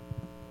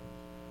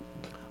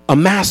 A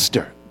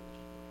master.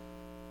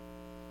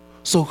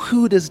 So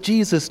who does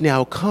Jesus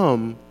now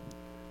come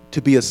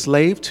to be a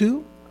slave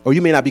to? Or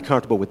you may not be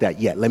comfortable with that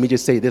yet. Let me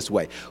just say it this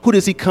way. Who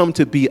does he come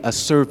to be a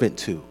servant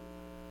to?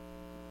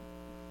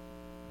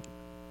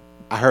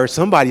 I heard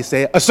somebody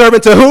say, a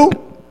servant to who?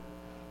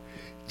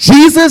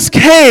 Jesus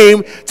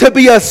came to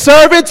be a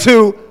servant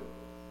to.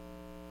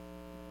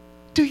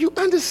 Do you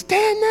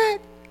understand that?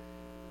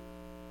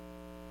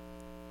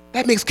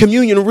 That makes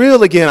communion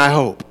real again, I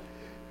hope.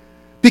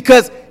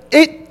 Because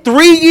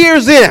 3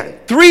 years in,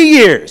 3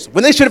 years,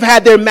 when they should have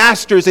had their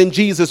masters in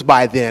Jesus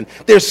by then,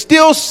 they're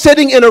still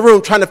sitting in a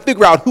room trying to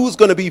figure out who's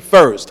going to be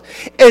first.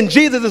 And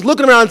Jesus is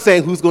looking around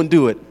saying, who's going to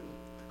do it?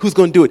 Who's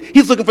going to do it?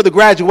 He's looking for the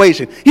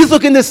graduation. He's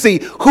looking to see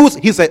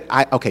he said,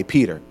 okay,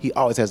 Peter. He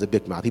always has a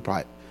big mouth. He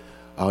probably,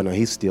 oh no,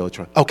 he's still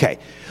trying. Okay,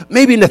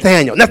 maybe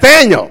Nathaniel.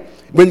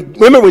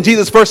 Remember when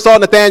Jesus first saw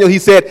Nathaniel, he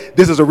said,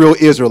 this is a real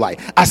Israelite.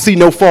 I see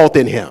no fault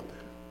in him.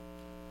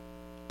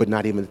 but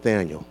not even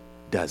Nathaniel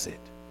does it.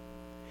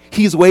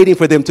 He's waiting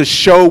for them to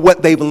show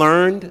what they've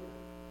learned.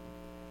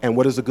 And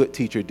what does a good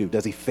teacher do?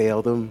 Does he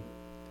fail them?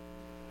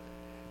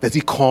 Does he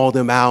call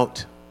them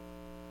out?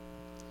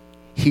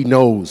 He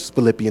knows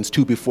Philippians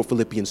 2 before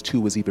Philippians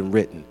 2 was even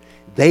written.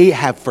 They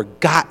have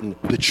forgotten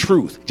the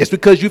truth. Just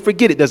because you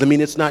forget it doesn't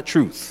mean it's not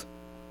truth.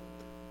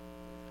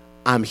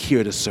 I'm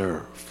here to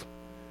serve.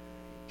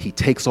 He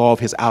takes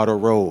off his outer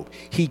robe.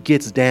 He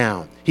gets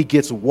down. He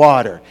gets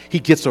water. He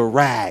gets a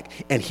rag.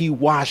 And he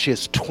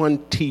washes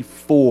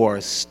 24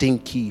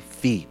 stinky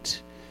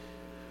feet.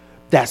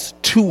 That's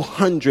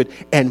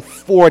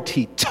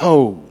 240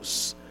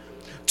 toes.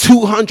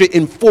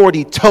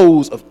 240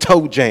 toes of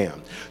toe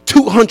jam.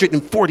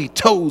 240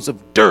 toes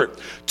of dirt.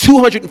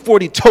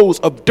 240 toes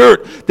of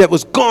dirt that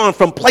was gone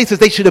from places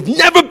they should have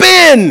never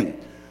been.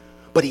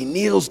 But he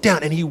kneels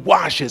down and he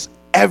washes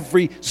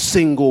every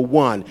single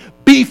one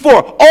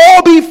before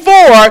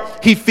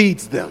he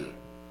feeds them.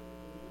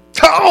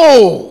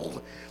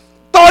 Oh,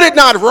 thought it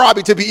not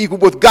robbery to be equal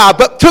with God,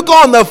 but took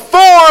on the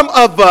form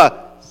of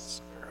a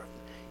servant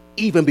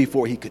even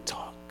before he could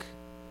talk.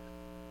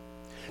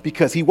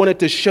 Because he wanted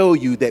to show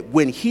you that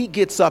when he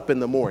gets up in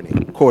the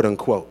morning, quote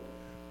unquote,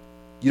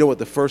 you know what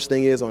the first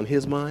thing is on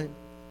his mind?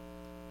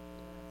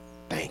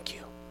 Thank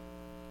you.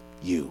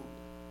 You.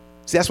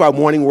 See, that's why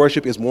morning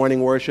worship is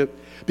morning worship.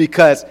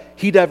 Because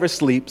he never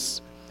sleeps,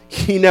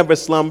 he never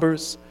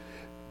slumbers,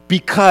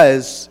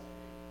 because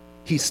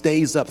he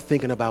stays up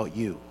thinking about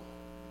you.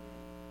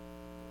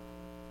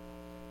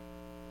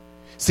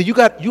 See, you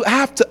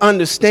have to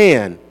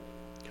understand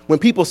when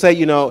people say,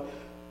 you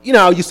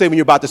say when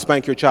you're about to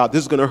spank your child,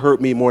 this is going to hurt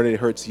me more than it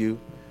hurts you.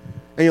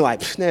 And you're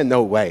like,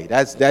 no way,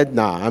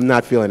 I'm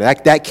not feeling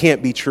it. That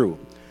can't be true.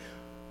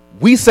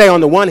 We say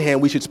on the one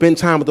hand, we should spend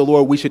time with the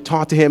Lord, we should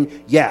talk to him,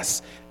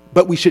 yes,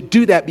 but we should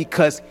do that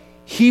because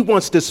he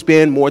wants to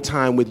spend more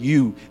time with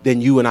you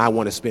than you and I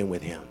want to spend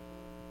with him.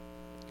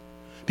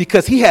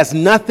 Because he has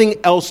nothing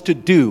else to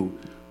do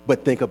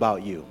but think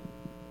about you.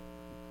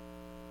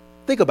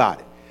 Think about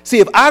it. See,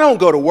 if I don't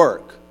go to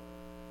work,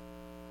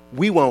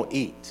 we won't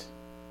eat.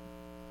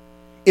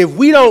 If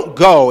we don't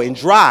go and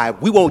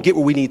drive, we won't get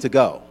where we need to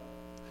go.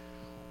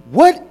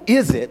 What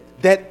is it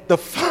that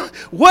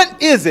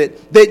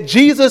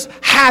Jesus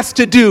has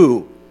to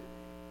do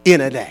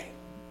in a day?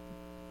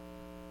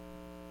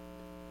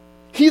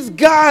 He's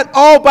God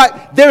all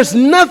by. There's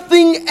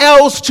nothing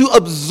else to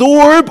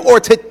absorb or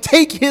to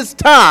take his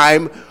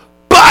time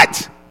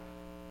but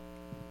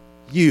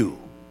you.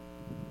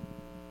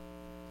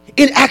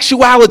 In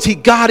actuality,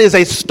 God is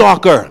a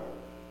stalker.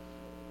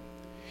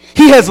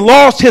 He has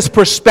lost his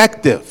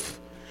perspective.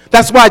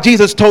 That's why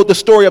Jesus told the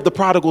story of the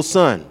prodigal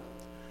son.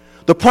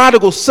 The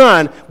prodigal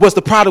son was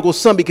the prodigal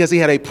son because he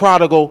had a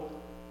prodigal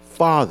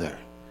father.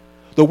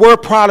 The word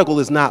prodigal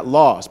is not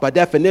lost. By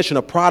definition,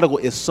 a prodigal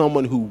is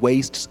someone who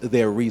wastes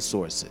their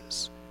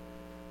resources.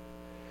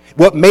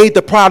 What made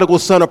the prodigal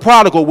son a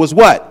prodigal was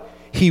what?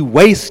 He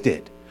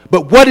wasted.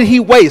 But what did he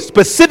waste?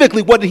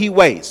 Specifically, what did he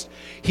waste?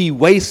 He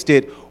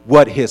wasted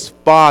what his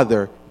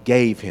father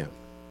gave him.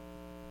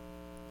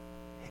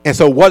 And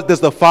so what does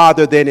the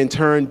father then in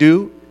turn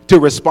do to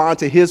respond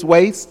to his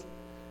waste?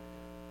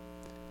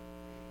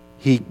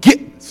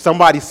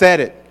 Somebody said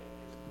it.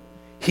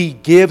 He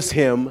gives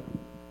him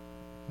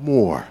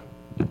more.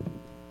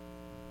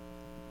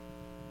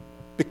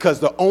 Because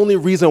the only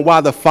reason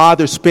why the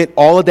father spent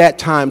all of that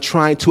time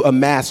trying to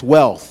amass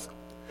wealth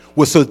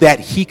was so that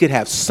he could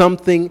have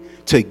something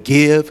to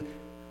give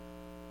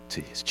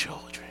to his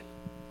children.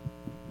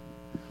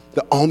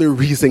 The only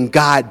reason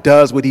God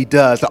does what he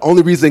does, the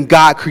only reason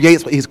God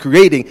creates what he's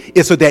creating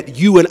is so that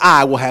you and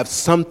I will have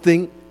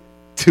something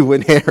to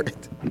inherit.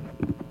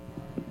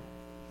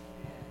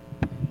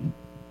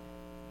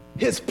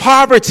 His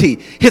poverty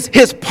is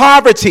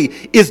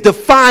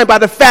defined by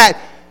the fact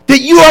that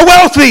you are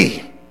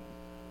wealthy.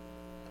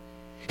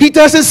 He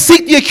doesn't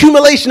seek the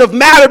accumulation of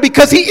matter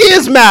because he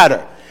is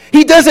matter.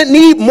 He doesn't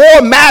need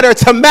more matter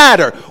to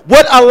matter.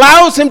 What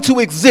allows him to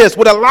exist,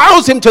 what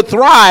allows him to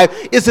thrive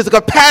is his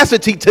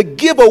capacity to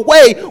give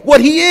away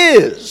what he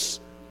is.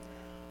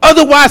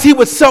 Otherwise, he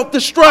would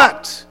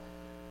self-destruct.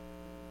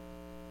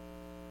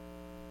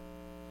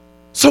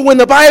 So when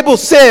the Bible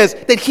says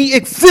that he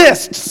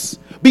exists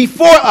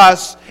before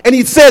us, and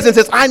he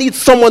says, I need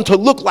someone to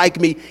look like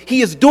me,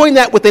 he is doing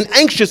that with an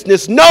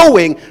anxiousness,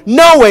 knowing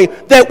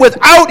that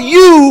without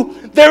you,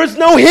 there is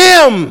no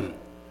him.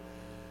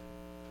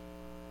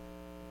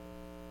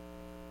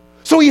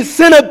 So he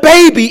sent a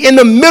baby in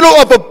the middle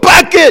of a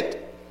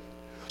bucket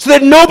so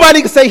that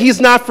nobody can say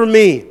he's not for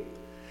me.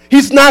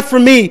 He's not for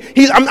me.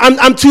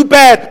 I'm too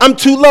bad. I'm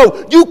too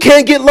low. You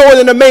can't get lower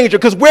than a manger,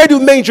 because where do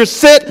mangers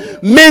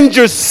sit?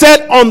 Mangers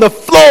sit on the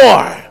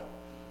floor.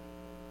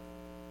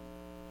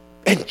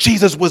 And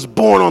Jesus was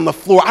born on the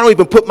floor. I don't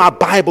even put my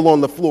Bible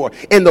on the floor.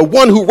 And the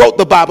one who wrote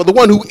the Bible, the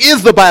one who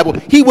is the Bible,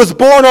 he was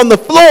born on the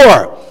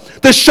floor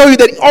to show you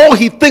that all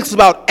he thinks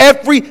about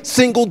every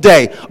single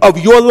day of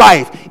your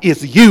life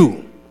is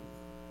you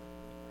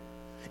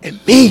and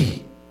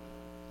me.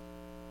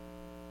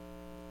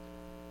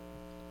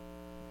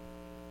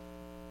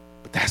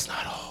 But that's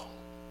not all.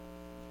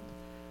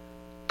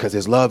 Because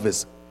his love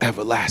is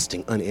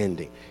everlasting,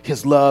 unending.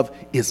 His love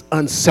is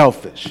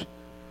unselfish.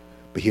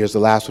 But here's the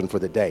last one for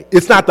the day.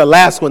 It's not the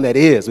last one that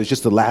is. It's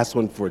just the last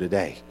one for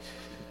today.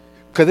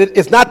 Because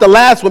it's not the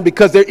last one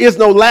because there is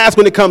no last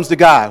when it comes to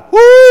God.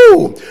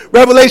 Woo!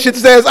 Revelation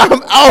says,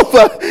 I'm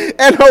Alpha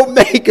and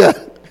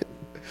Omega.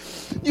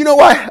 You know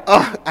why?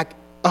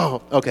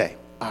 Okay.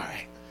 All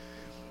right.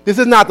 This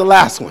is not the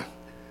last one.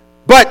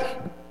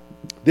 But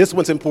this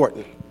one's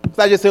important.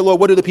 So I just said, Lord,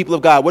 what do the people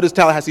of God, what does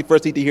Tallahassee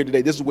First need to hear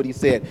today? This is what he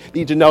said. They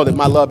need to know that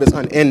my love is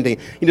unending.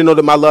 They need to know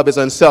that my love is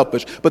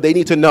unselfish. But they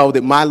need to know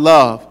that my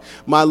love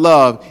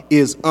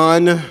is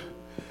unconditional.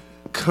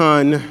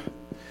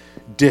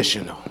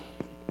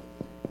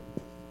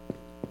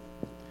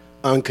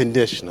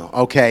 Unconditional.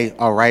 Okay,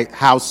 all right.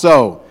 How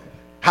so?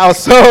 How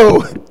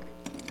so?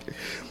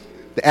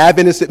 The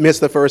Adventist missed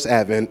the first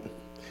Advent,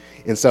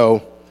 and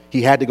so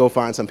he had to go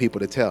find some people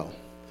to tell.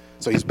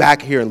 So he's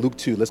back here in Luke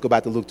 2. Let's go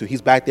back to Luke 2.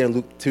 He's back there in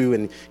Luke 2,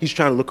 and he's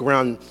trying to look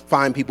around,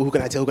 find people. Who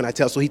can I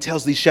tell? So he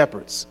tells these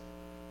shepherds.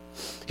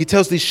 He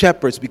tells these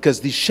shepherds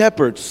because these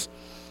shepherds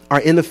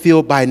are in the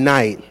field by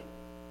night,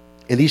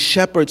 and these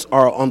shepherds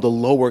are on the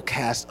lower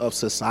caste of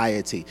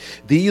society.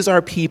 These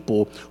are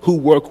people who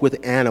work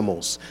with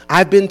animals.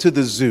 I've been to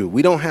the zoo.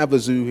 We don't have a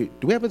zoo here.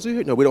 Do we have a zoo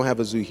here? No, we don't have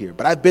a zoo here.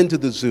 But I've been to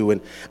the zoo,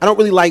 and I don't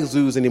really like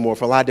zoos anymore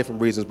for a lot of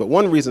different reasons. But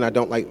one reason I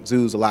don't like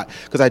zoos a lot,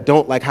 because I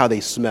don't like how they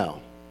smell.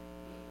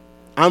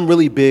 I'm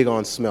really big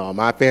on smell.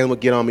 My family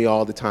would get on me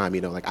all the time,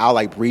 like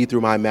I'll breathe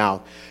through my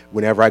mouth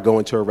whenever I go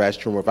into a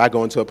restroom, or if I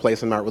go into a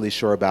place I'm not really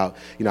sure about,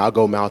 I'll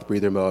go mouth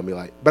breather mode and be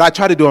but I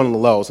try to do it on the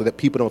low so that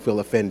people don't feel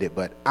offended,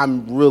 but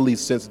I'm really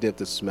sensitive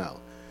to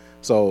smell.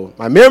 So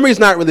my memory's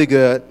not really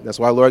good. That's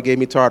why Lord gave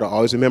me tartar. I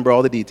always remember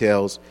all the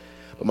details,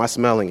 but my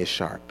smelling is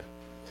sharp.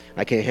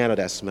 I can't handle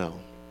that smell.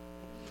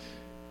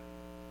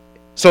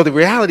 So the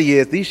reality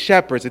is these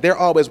shepherds, if they're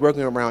always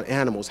working around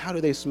animals, how do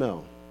they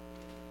smell?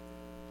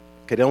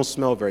 They don't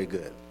smell very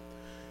good.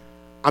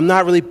 I'm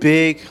not really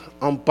big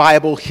on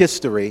Bible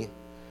history,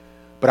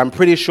 but I'm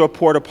pretty sure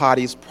porta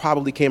potties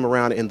probably came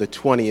around in the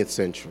 20th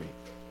century.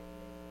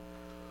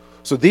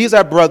 So these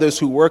are brothers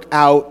who work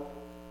out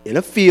in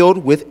a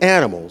field with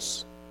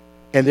animals,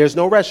 and there's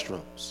no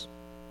restrooms.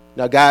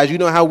 Now, guys, you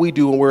know how we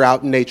do when we're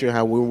out in nature,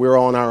 how we're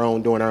on our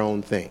own doing our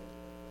own thing.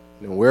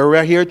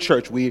 We're here at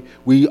church. We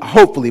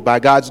hopefully, by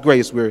God's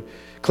grace,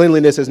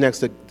 cleanliness is next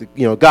to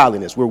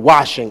godliness. We're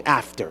washing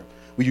after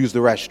we use the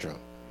restroom.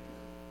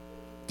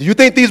 Do you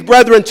think these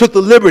brethren took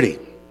the liberty,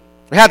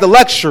 had the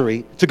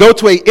luxury to go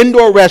to an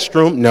indoor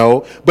restroom?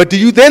 No. But do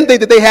you then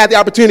think that they had the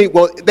opportunity?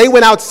 Well, they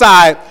went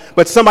outside,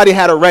 but somebody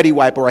had a ready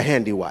wipe or a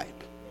handy wipe.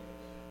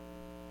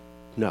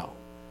 No.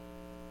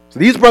 So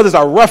these brothers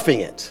are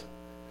roughing it.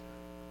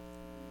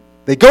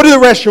 They go to the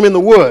restroom in the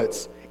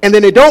woods, and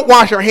then they don't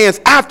wash their hands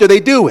after they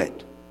do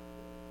it.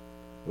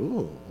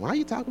 Ooh, why are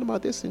you talking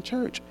about this in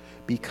church?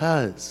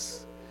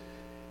 Because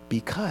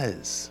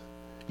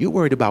you're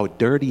worried about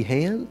dirty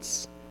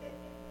hands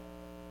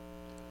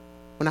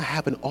when I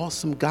have an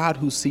awesome God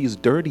who sees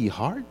dirty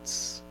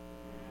hearts.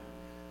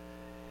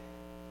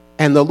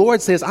 And the Lord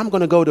says, I'm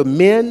going to go to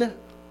men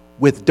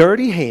with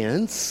dirty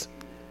hands,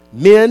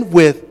 men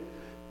with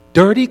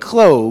dirty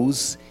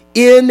clothes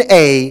in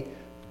a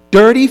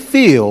dirty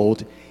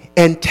field,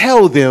 and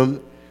tell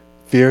them,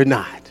 fear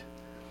not.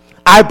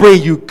 I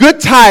bring you good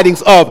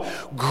tidings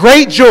of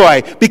great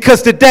joy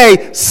because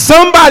today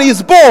somebody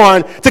is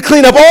born to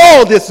clean up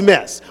all this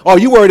mess. Oh,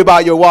 you worried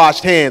about your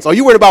washed hands? Oh,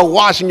 you worried about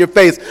washing your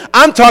face?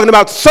 I'm talking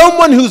about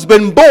someone who's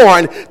been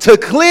born to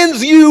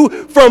cleanse you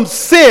from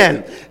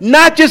sin.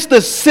 Not just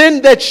the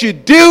sin that you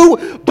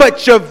do,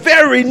 but your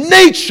very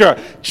nature,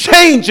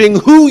 changing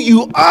who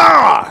you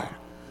are.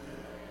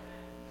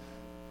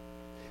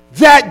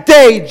 That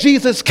day,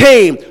 Jesus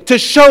came to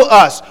show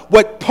us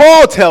what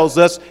Paul tells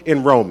us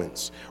in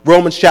Romans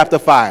chapter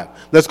 5.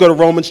 Let's go to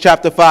Romans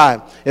chapter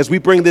 5 as we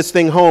bring this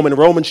thing home in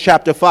Romans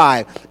chapter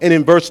 5 and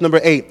in verse number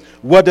 8.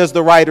 What does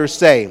the writer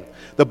say?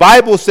 The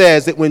Bible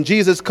says that when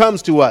Jesus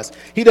comes to us,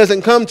 he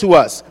doesn't come to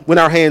us when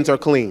our hands are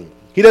clean.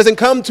 He doesn't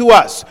come to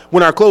us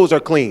when our clothes are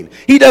clean.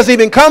 He doesn't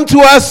even come to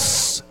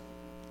us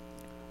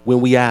when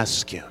we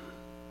ask him.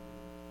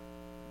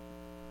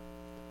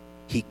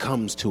 He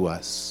comes to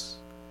us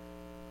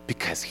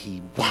because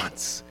he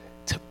wants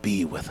to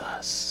be with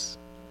us.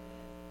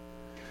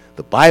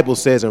 The Bible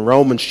says in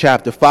Romans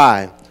chapter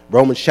 5,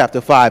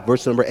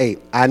 verse number 8.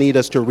 I need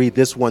us to read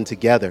this one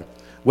together.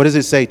 What does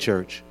it say,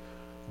 church?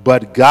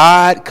 But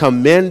God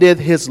commendeth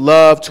his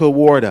love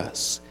toward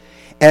us,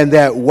 and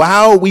that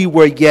while we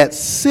were yet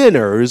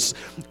sinners,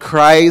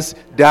 Christ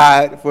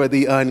died for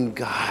the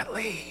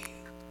ungodly.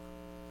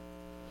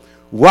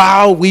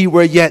 While we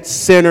were yet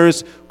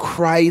sinners,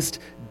 Christ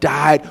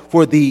died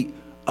for the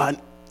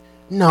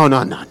No.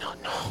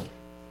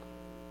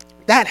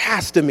 That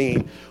has to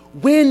mean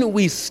when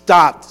we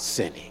stopped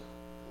sinning.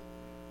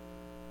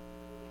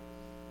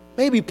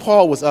 Maybe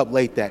Paul was up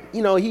late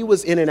he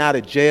was in and out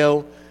of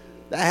jail.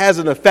 That has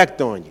an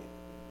effect on you.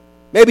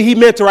 Maybe he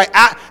meant to write,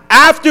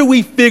 after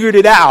we figured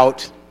it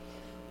out,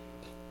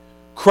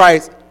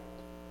 Christ.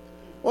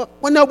 Well,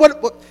 no,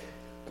 what?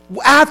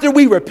 After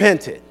we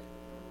repented,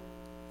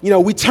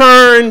 we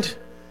turned,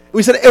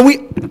 we said,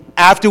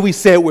 after we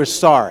said we're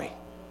sorry.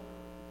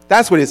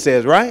 That's what it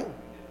says, right?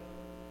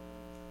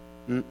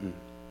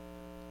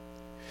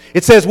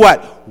 It says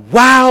what?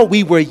 While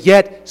we were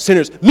yet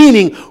sinners,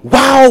 meaning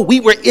while we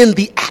were in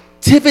the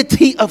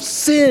activity of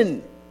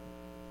sin,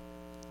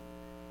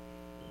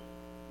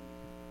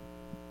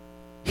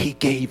 he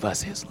gave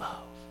us his love.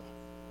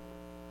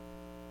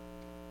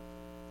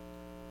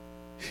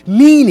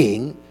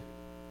 Meaning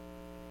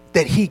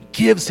that he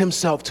gives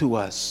himself to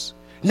us,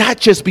 not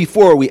just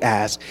before we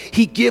ask,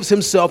 he gives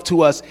himself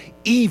to us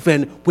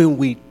even when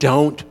we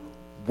don't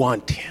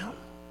want him.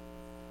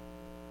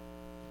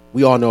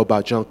 We all know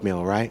about junk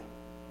mail, right?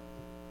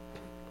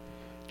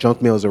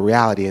 Junk mail is a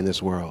reality in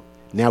this world.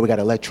 Now we got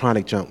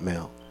electronic junk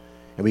mail.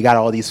 And we got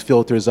all these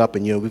filters up,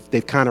 and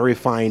they've kind of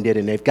refined it,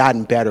 and they've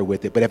gotten better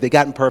with it. But have they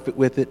gotten perfect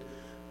with it?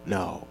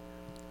 No.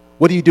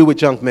 What do you do with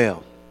junk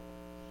mail?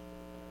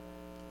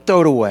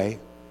 Throw it away.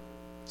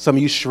 Some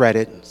of you shred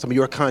it. Some of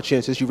you are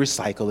conscientious. You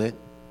recycle it.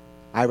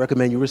 I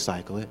recommend you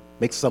recycle it.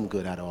 Make some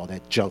good out of all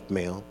that junk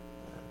mail.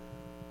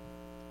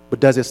 But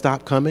does it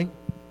stop coming?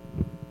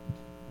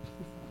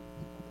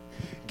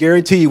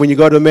 Guarantee you when you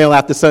go to the mail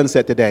after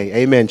sunset today,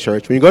 amen,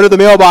 church, when you go to the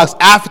mailbox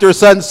after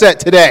sunset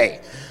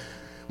today,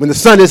 when the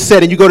sun is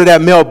set and you go to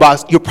that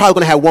mailbox, you're probably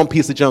going to have one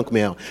piece of junk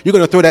mail. You're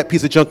going to throw that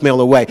piece of junk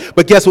mail away.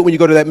 But guess what? When you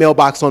go to that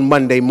mailbox on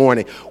Monday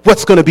morning,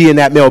 what's going to be in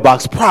that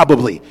mailbox?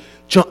 Probably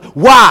junk.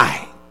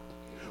 Why?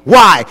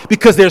 Why?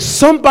 Because there's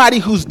somebody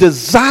whose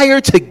desire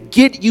to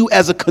get you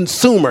as a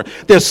consumer,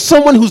 there's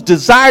someone whose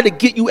desire to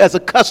get you as a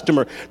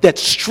customer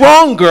that's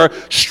stronger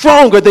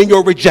than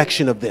your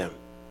rejection of them.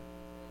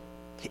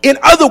 In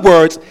other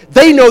words,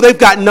 they know they've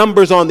got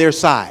numbers on their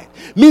side.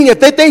 Meaning if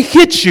they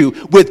hit you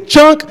with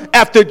junk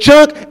after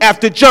junk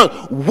after junk,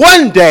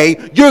 one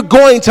day you're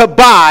going to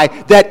buy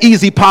that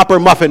Easy Popper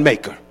muffin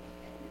maker.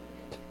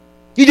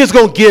 You're just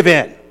going to give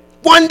in.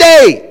 One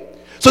day.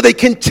 So they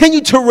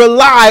continue to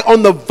rely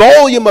on the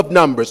volume of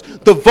numbers,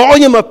 the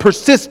volume of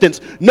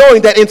persistence,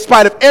 knowing that in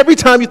spite of every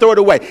time you throw it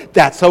away,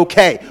 that's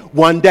okay.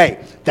 One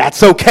day.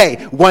 That's okay.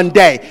 One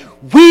day.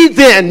 We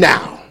then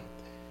now,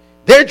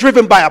 they're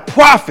driven by a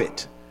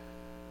prophet,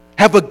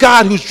 have a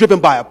God who's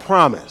driven by a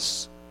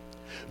promise.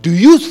 Do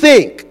you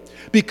think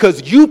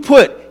because you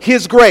put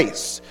his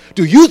grace,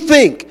 do you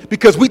think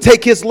because we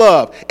take his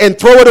love and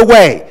throw it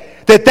away,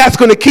 that that's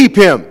going to keep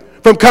him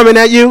from coming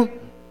at you?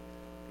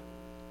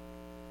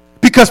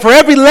 Because for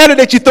every letter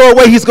that you throw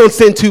away, he's going to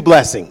send 2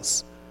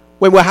 blessings.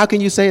 Wait, well, how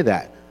can you say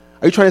that?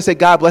 Are you trying to say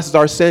God blesses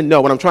our sin?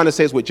 No, what I'm trying to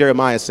say is what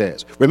Jeremiah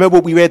says. Remember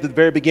what we read at the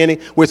very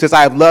beginning where it says,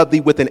 I have loved thee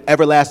with an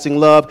everlasting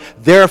love.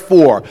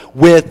 Therefore,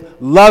 with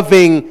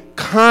loving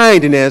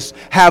kindness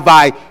have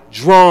I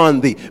drawn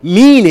thee.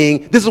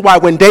 Meaning, this is why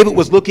when David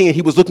was looking and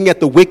he was looking at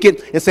the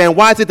wicked and saying,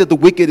 why is it that the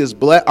wicked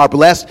are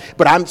blessed,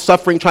 but I'm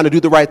suffering trying to do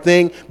the right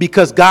thing?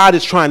 Because God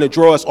is trying to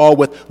draw us all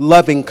with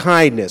loving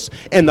kindness.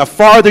 And the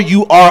farther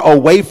you are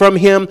away from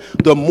him,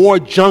 the more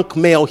junk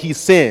mail he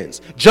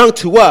sends. Junk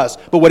to us,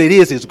 but what it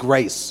is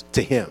grace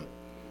to him.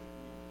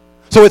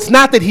 So it's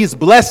not that he's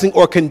blessing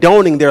or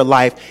condoning their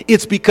life.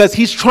 It's because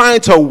he's trying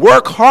to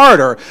work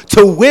harder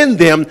to win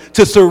them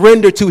to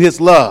surrender to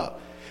his love.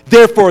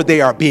 Therefore,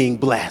 they are being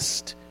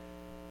blessed,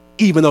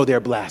 even though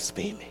they're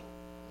blaspheming.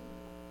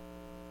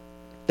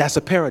 That's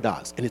a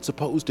paradox, and it's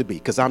supposed to be,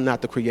 because I'm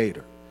not the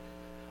creator.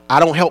 I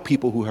don't help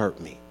people who hurt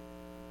me,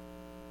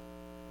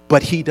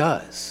 but he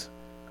does.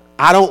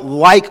 I don't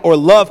like or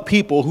love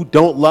people who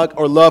don't like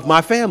or love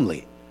my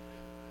family,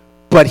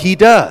 but he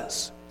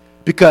does,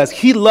 because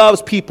he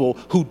loves people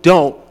who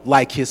don't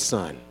like his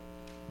son.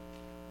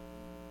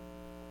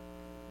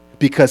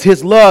 Because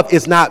his love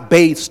is not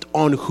based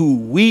on who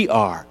we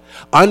are.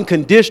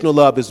 Unconditional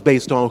love is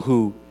based on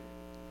who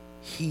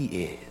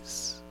he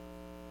is.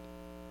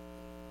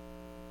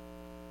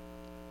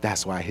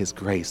 That's why his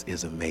grace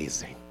is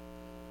amazing.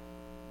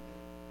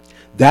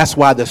 That's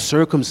why the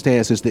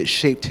circumstances that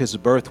shaped his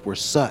birth were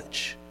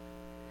such.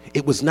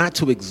 It was not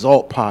to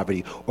exalt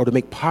poverty or to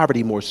make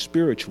poverty more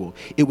spiritual.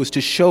 It was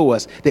to show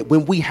us that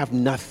when we have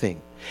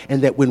nothing,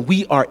 and that when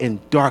we are in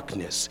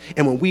darkness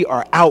and when we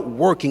are out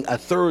working a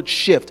third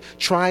shift,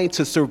 trying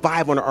to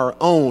survive on our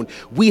own,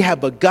 we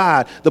have a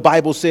God, the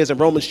Bible says in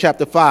Romans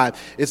chapter 5,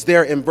 it's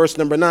there in verse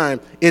number 9,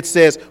 it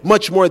says,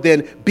 much more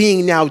than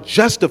being now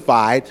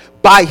justified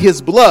by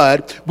his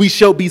blood, we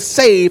shall be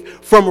saved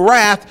from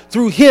wrath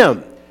through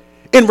him.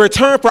 In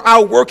return for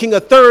our working a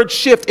third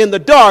shift in the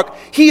dark,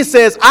 he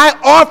says, I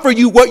offer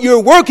you what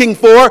you're working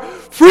for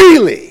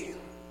freely.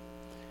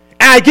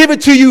 And I give it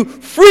to you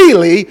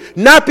freely,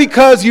 not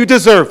because you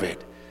deserve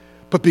it,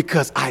 but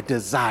because I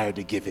desire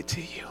to give it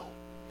to you.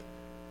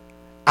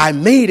 I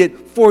made it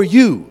for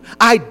you.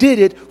 I did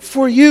it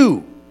for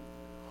you.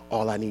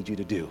 All I need you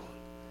to do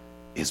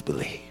is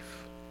believe.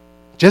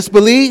 Just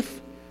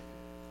believe,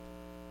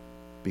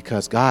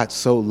 because God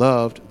so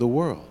loved the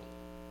world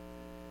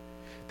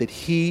that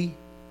he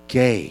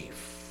gave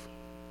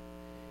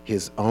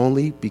his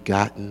only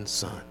begotten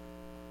son,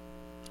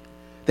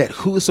 that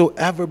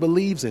whosoever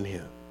believes in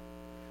him,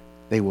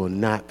 they will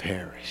not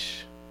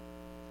perish,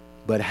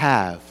 but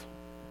have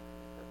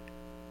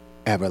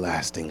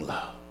everlasting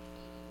love.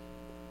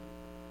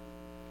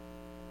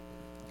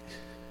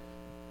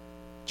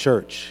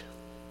 Church,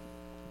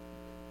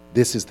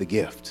 this is the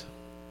gift.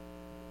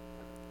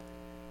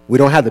 We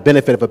don't have the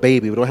benefit of a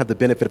baby. We don't have the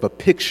benefit of a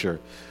picture,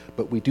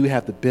 but we do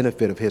have the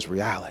benefit of his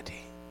reality.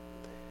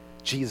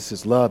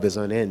 Jesus' love is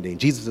unending.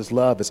 Jesus'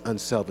 love is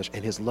unselfish,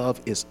 and his love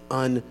is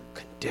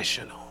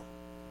unconditional.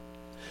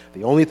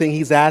 The only thing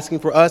he's asking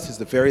for us is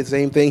the very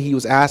same thing he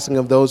was asking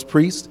of those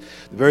priests,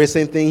 the very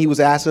same thing he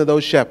was asking of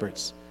those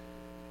shepherds.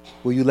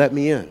 Will you let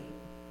me in?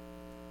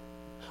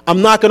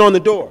 I'm knocking on the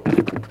door.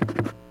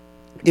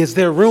 Is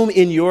there room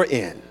in your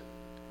inn?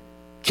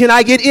 Can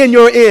I get in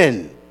your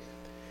inn?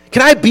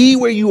 Can I be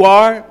where you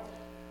are?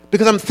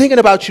 Because I'm thinking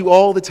about you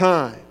all the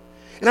time.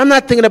 And I'm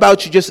not thinking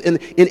about you just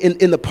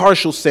in the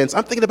partial sense.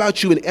 I'm thinking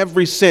about you in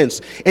every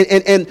sense.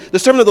 And the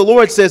servant of the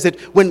Lord says that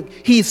when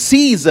he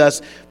sees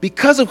us,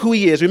 because of who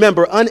he is,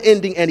 remember,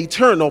 unending and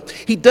eternal,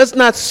 he does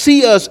not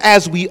see us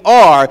as we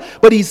are,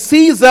 but he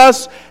sees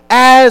us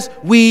as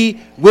we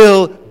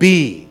will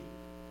be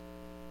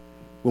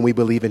when we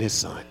believe in his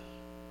Son.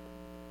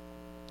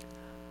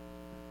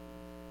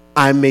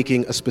 I'm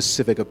making a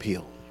specific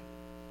appeal.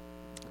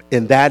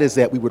 And that is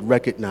that we would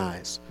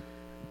recognize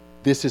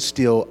this is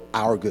still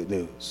our good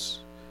news.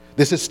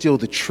 This is still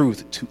the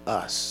truth to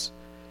us.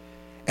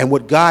 And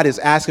what God is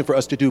asking for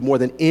us to do more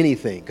than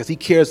anything, because he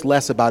cares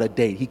less about a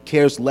date, he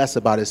cares less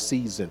about a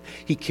season,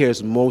 he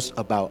cares most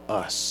about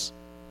us.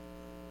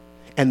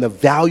 And the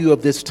value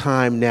of this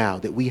time now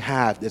that we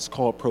have that's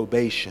called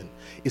probation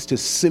is to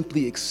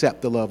simply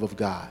accept the love of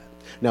God.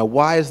 Now,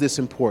 why is this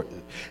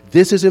important?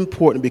 This is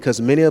important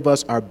because many of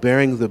us are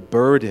bearing the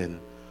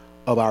burden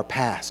of our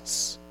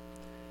pasts.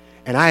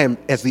 And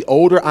as the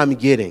older I'm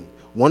getting,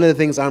 one of the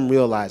things I'm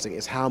realizing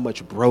is how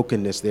much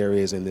brokenness there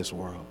is in this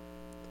world.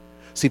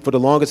 See, for the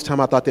longest time,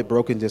 I thought that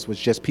brokenness was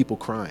just people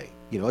crying,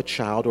 a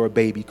child or a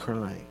baby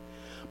crying.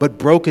 But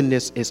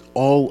brokenness is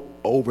all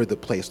over the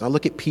place. Now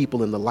look at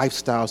people and the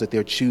lifestyles that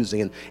they're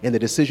choosing and the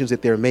decisions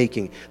that they're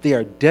making. They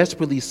are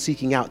desperately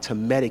seeking out to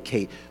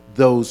medicate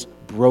those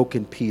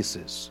broken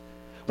pieces.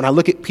 When I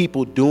look at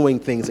people doing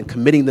things and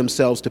committing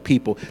themselves to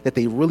people that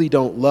they really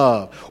don't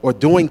love, or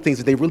doing things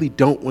that they really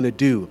don't want to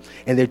do,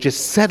 and they're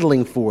just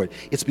settling for it,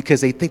 it's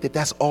because they think that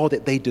that's all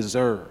that they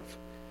deserve.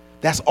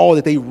 That's all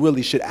that they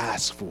really should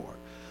ask for.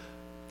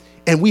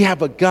 And we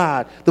have a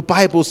God, the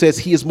Bible says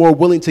he is more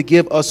willing to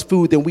give us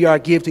food than we are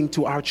giving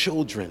to our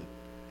children.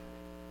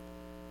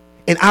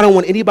 And I don't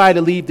want anybody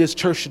to leave this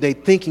church today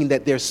thinking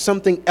that there's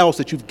something else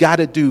that you've got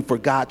to do for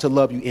God to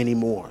love you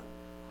anymore.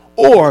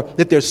 Or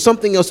that there's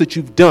something else that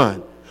you've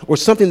done or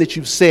something that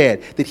you've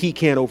said that he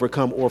can't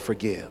overcome or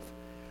forgive.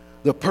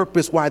 The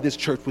purpose why this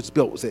church was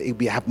built was that it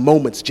would have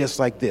moments just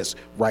like this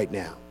right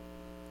now.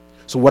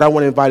 So what I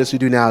want to invite us to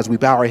do now is we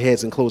bow our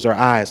heads and close our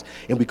eyes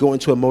and we go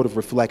into a mode of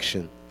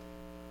reflection.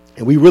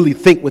 And we really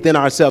think within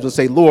ourselves and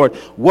say, Lord,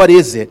 what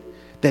is it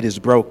that is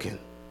broken?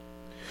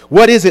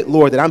 What is it,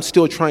 Lord, that I'm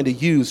still trying to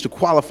use to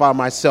qualify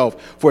myself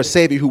for a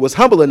Savior who was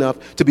humble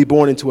enough to be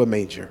born into a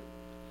manger?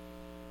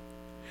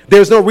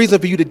 There's no reason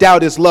for you to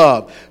doubt his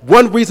love.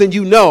 One reason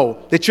you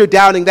know that you're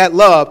doubting that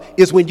love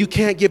is when you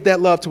can't give that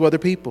love to other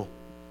people.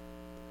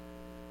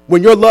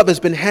 When your love has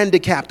been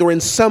handicapped or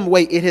in some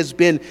way it has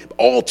been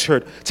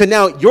altered to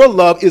now your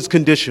love is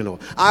conditional.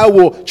 I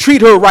will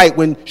treat her right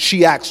when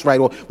she acts right.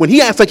 Or when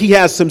he acts like he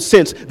has some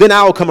sense, then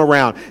I'll come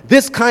around.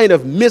 This kind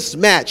of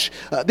mismatch,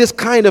 this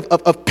kind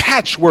of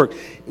patchwork,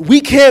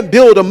 we can't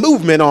build a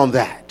movement on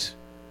that.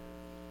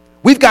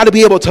 We've got to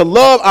be able to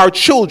love our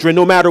children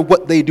no matter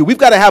what they do. We've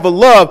got to have a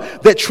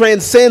love that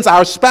transcends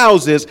our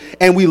spouses,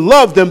 and we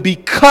love them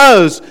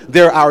because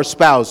they're our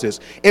spouses.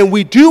 And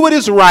we do what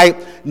is right,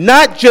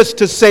 not just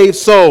to save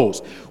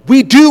souls.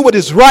 We do what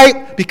is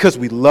right because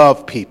we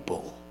love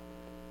people.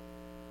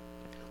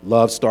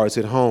 Love starts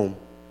at home.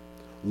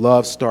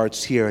 Love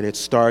starts here, and it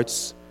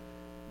starts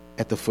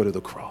at the foot of the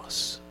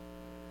cross.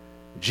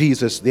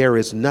 Jesus, there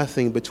is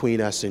nothing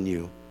between us and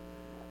you.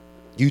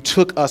 You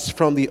took us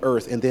from the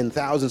earth, and then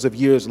thousands of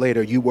years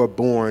later, you were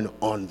born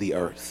on the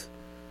earth.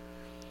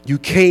 You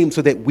came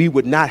so that we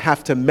would not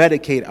have to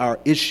medicate our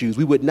issues.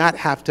 We would not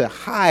have to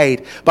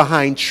hide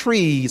behind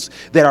trees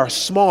that are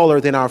smaller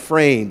than our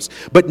frames.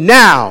 But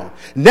now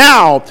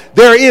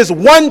there is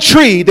one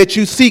tree that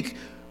you seek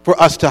for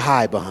us to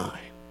hide behind.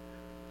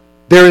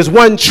 There is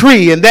one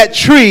tree, and that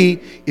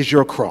tree is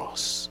your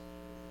cross.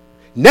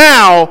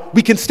 Now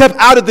we can step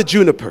out of the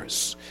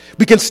junipers.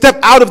 We can step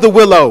out of the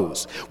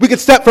willows. We can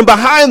step from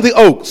behind the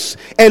oaks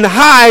and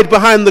hide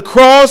behind the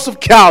cross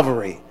of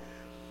Calvary.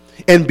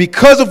 And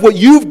because of what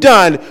you've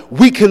done,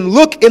 we can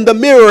look in the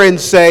mirror and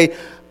say,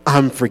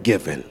 I'm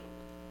forgiven.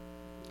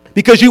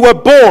 Because you were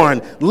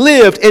born,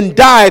 lived, and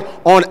died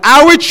on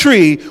our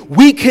tree,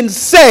 we can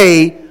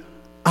say,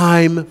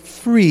 I'm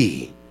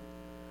free.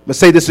 I'm going to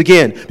say this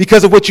again.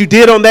 Because of what you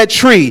did on that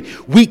tree,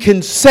 we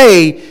can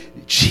say,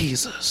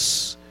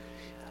 Jesus,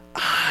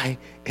 I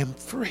am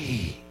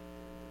free.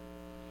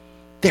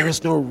 There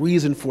is no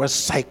reason for a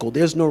cycle.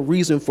 There's no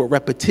reason for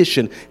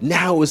repetition.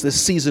 Now is the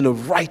season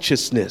of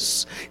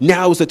righteousness.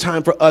 Now is the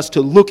time for us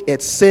to look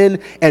at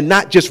sin and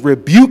not just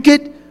rebuke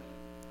it,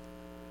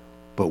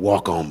 but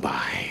walk on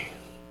by.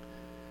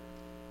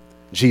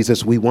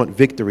 Jesus, we want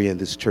victory in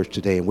this church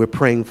today, and we're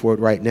praying for it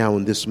right now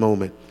in this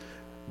moment.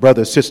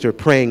 Brother, sister,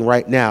 praying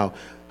right now,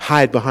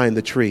 hide behind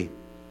the tree.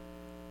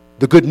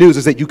 The good news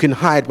is that you can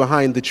hide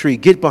behind the tree.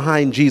 Get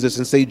behind Jesus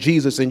and say,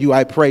 Jesus, and you,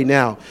 I pray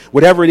now.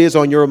 Whatever it is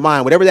on your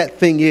mind, whatever that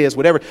thing is,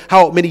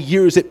 how many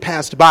years it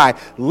passed by,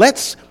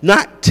 let's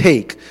not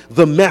take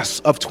the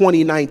mess of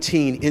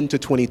 2019 into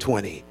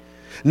 2020.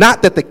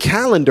 Not that the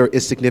calendar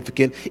is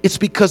significant, it's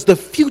because the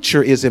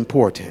future is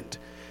important.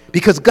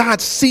 Because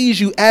God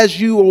sees you as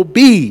you will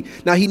be.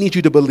 Now, he needs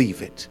you to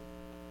believe it.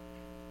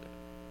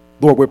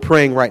 Lord, we're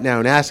praying right now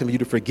and asking you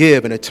to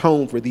forgive and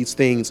atone for these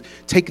things.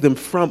 Take them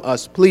from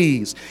us,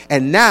 please.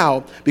 And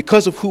now,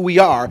 because of who we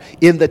are,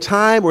 in the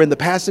time or in the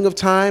passing of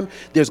time,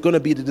 there's going to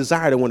be the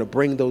desire to want to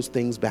bring those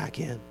things back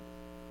in.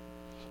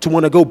 To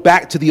want to go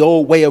back to the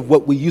old way of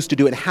what we used to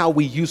do and how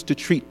we used to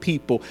treat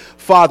people.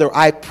 Father,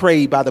 I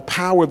pray by the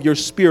power of your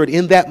Spirit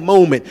in that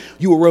moment,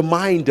 you will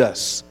remind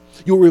us.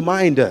 You'll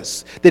remind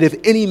us that if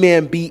any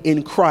man be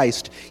in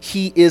Christ,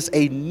 he is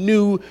a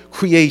new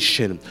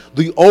creation.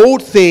 The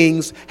old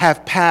things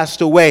have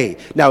passed away.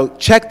 Now,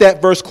 check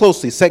that verse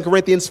closely. 2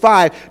 Corinthians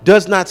 5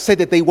 does not say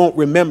that they won't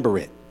remember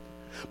it.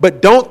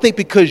 But don't think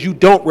because you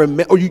don't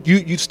remember, or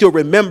you still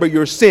remember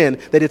your sin,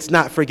 that it's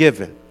not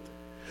forgiven.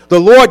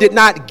 The Lord did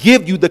not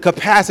give you the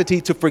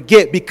capacity to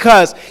forget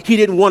because he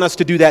didn't want us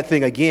to do that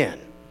thing again.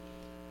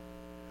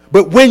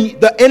 But when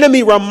the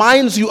enemy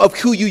reminds you of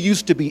who you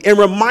used to be and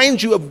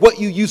reminds you of what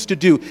you used to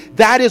do,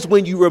 that is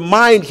when you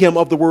remind him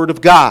of the word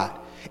of God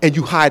and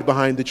you hide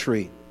behind the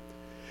tree.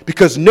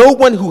 Because no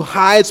one who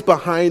hides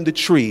behind the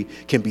tree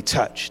can be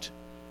touched.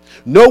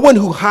 No one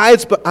who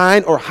hides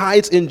behind or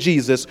hides in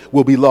Jesus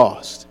will be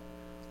lost.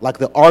 Like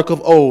the ark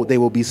of old, they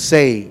will be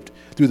saved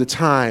through the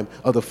time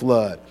of the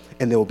flood,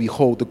 and they will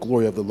behold the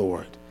glory of the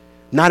Lord.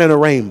 Not in a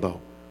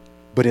rainbow,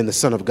 but in the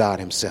Son of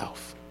God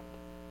himself.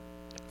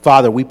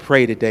 Father, we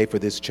pray today for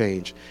this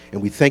change,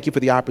 and we thank you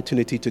for the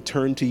opportunity to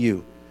turn to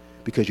you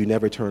because you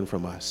never turn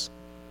from us.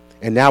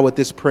 And now with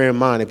this prayer in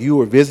mind, if you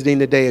were visiting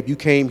today, if you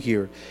came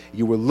here,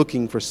 you were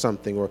looking for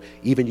something, or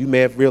even you may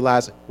have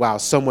realized, wow,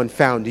 someone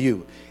found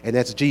you, and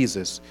that's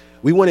Jesus.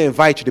 We want to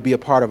invite you to be a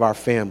part of our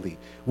family.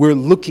 We're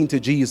looking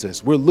to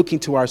Jesus. We're looking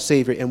to our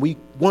Savior, and we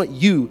want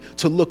you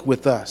to look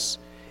with us.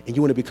 And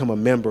you want to become a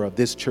member of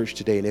this church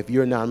today. And if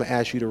you're not, I'm going to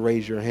ask you to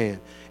raise your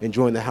hand and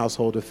join the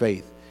household of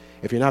faith.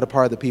 If you're not a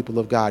part of the people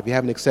of God, if you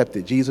haven't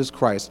accepted Jesus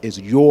Christ is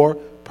your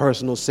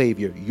personal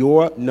Savior,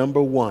 your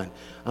number one,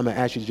 I'm going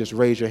to ask you to just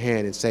raise your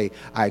hand and say,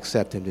 I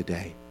accept him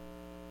today.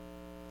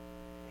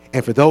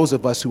 And for those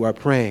of us who are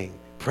praying,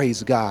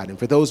 praise God. And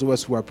for those of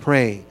us who are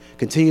praying,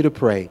 continue to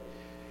pray.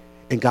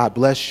 And God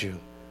bless you.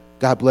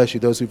 God bless you.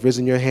 Those who've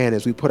risen your hand,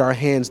 as we put our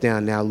hands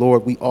down now,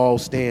 Lord, we all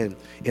stand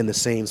in the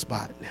same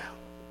spot now.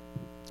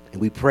 And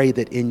we pray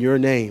that in your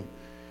name,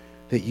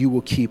 that you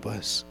will keep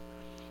us,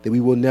 that we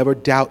will never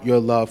doubt your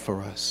love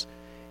for us,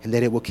 and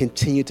that it will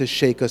continue to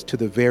shake us to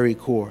the very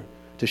core,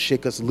 to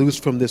shake us loose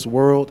from this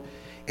world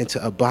and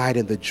to abide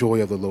in the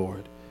joy of the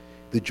Lord,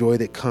 the joy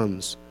that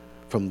comes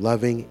from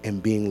loving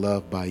and being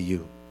loved by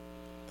you.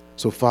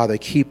 So, Father,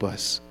 keep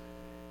us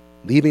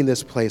leaving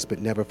this place, but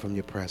never from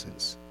your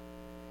presence,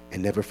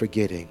 and never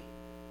forgetting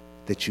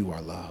that you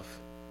are love.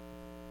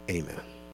 Amen.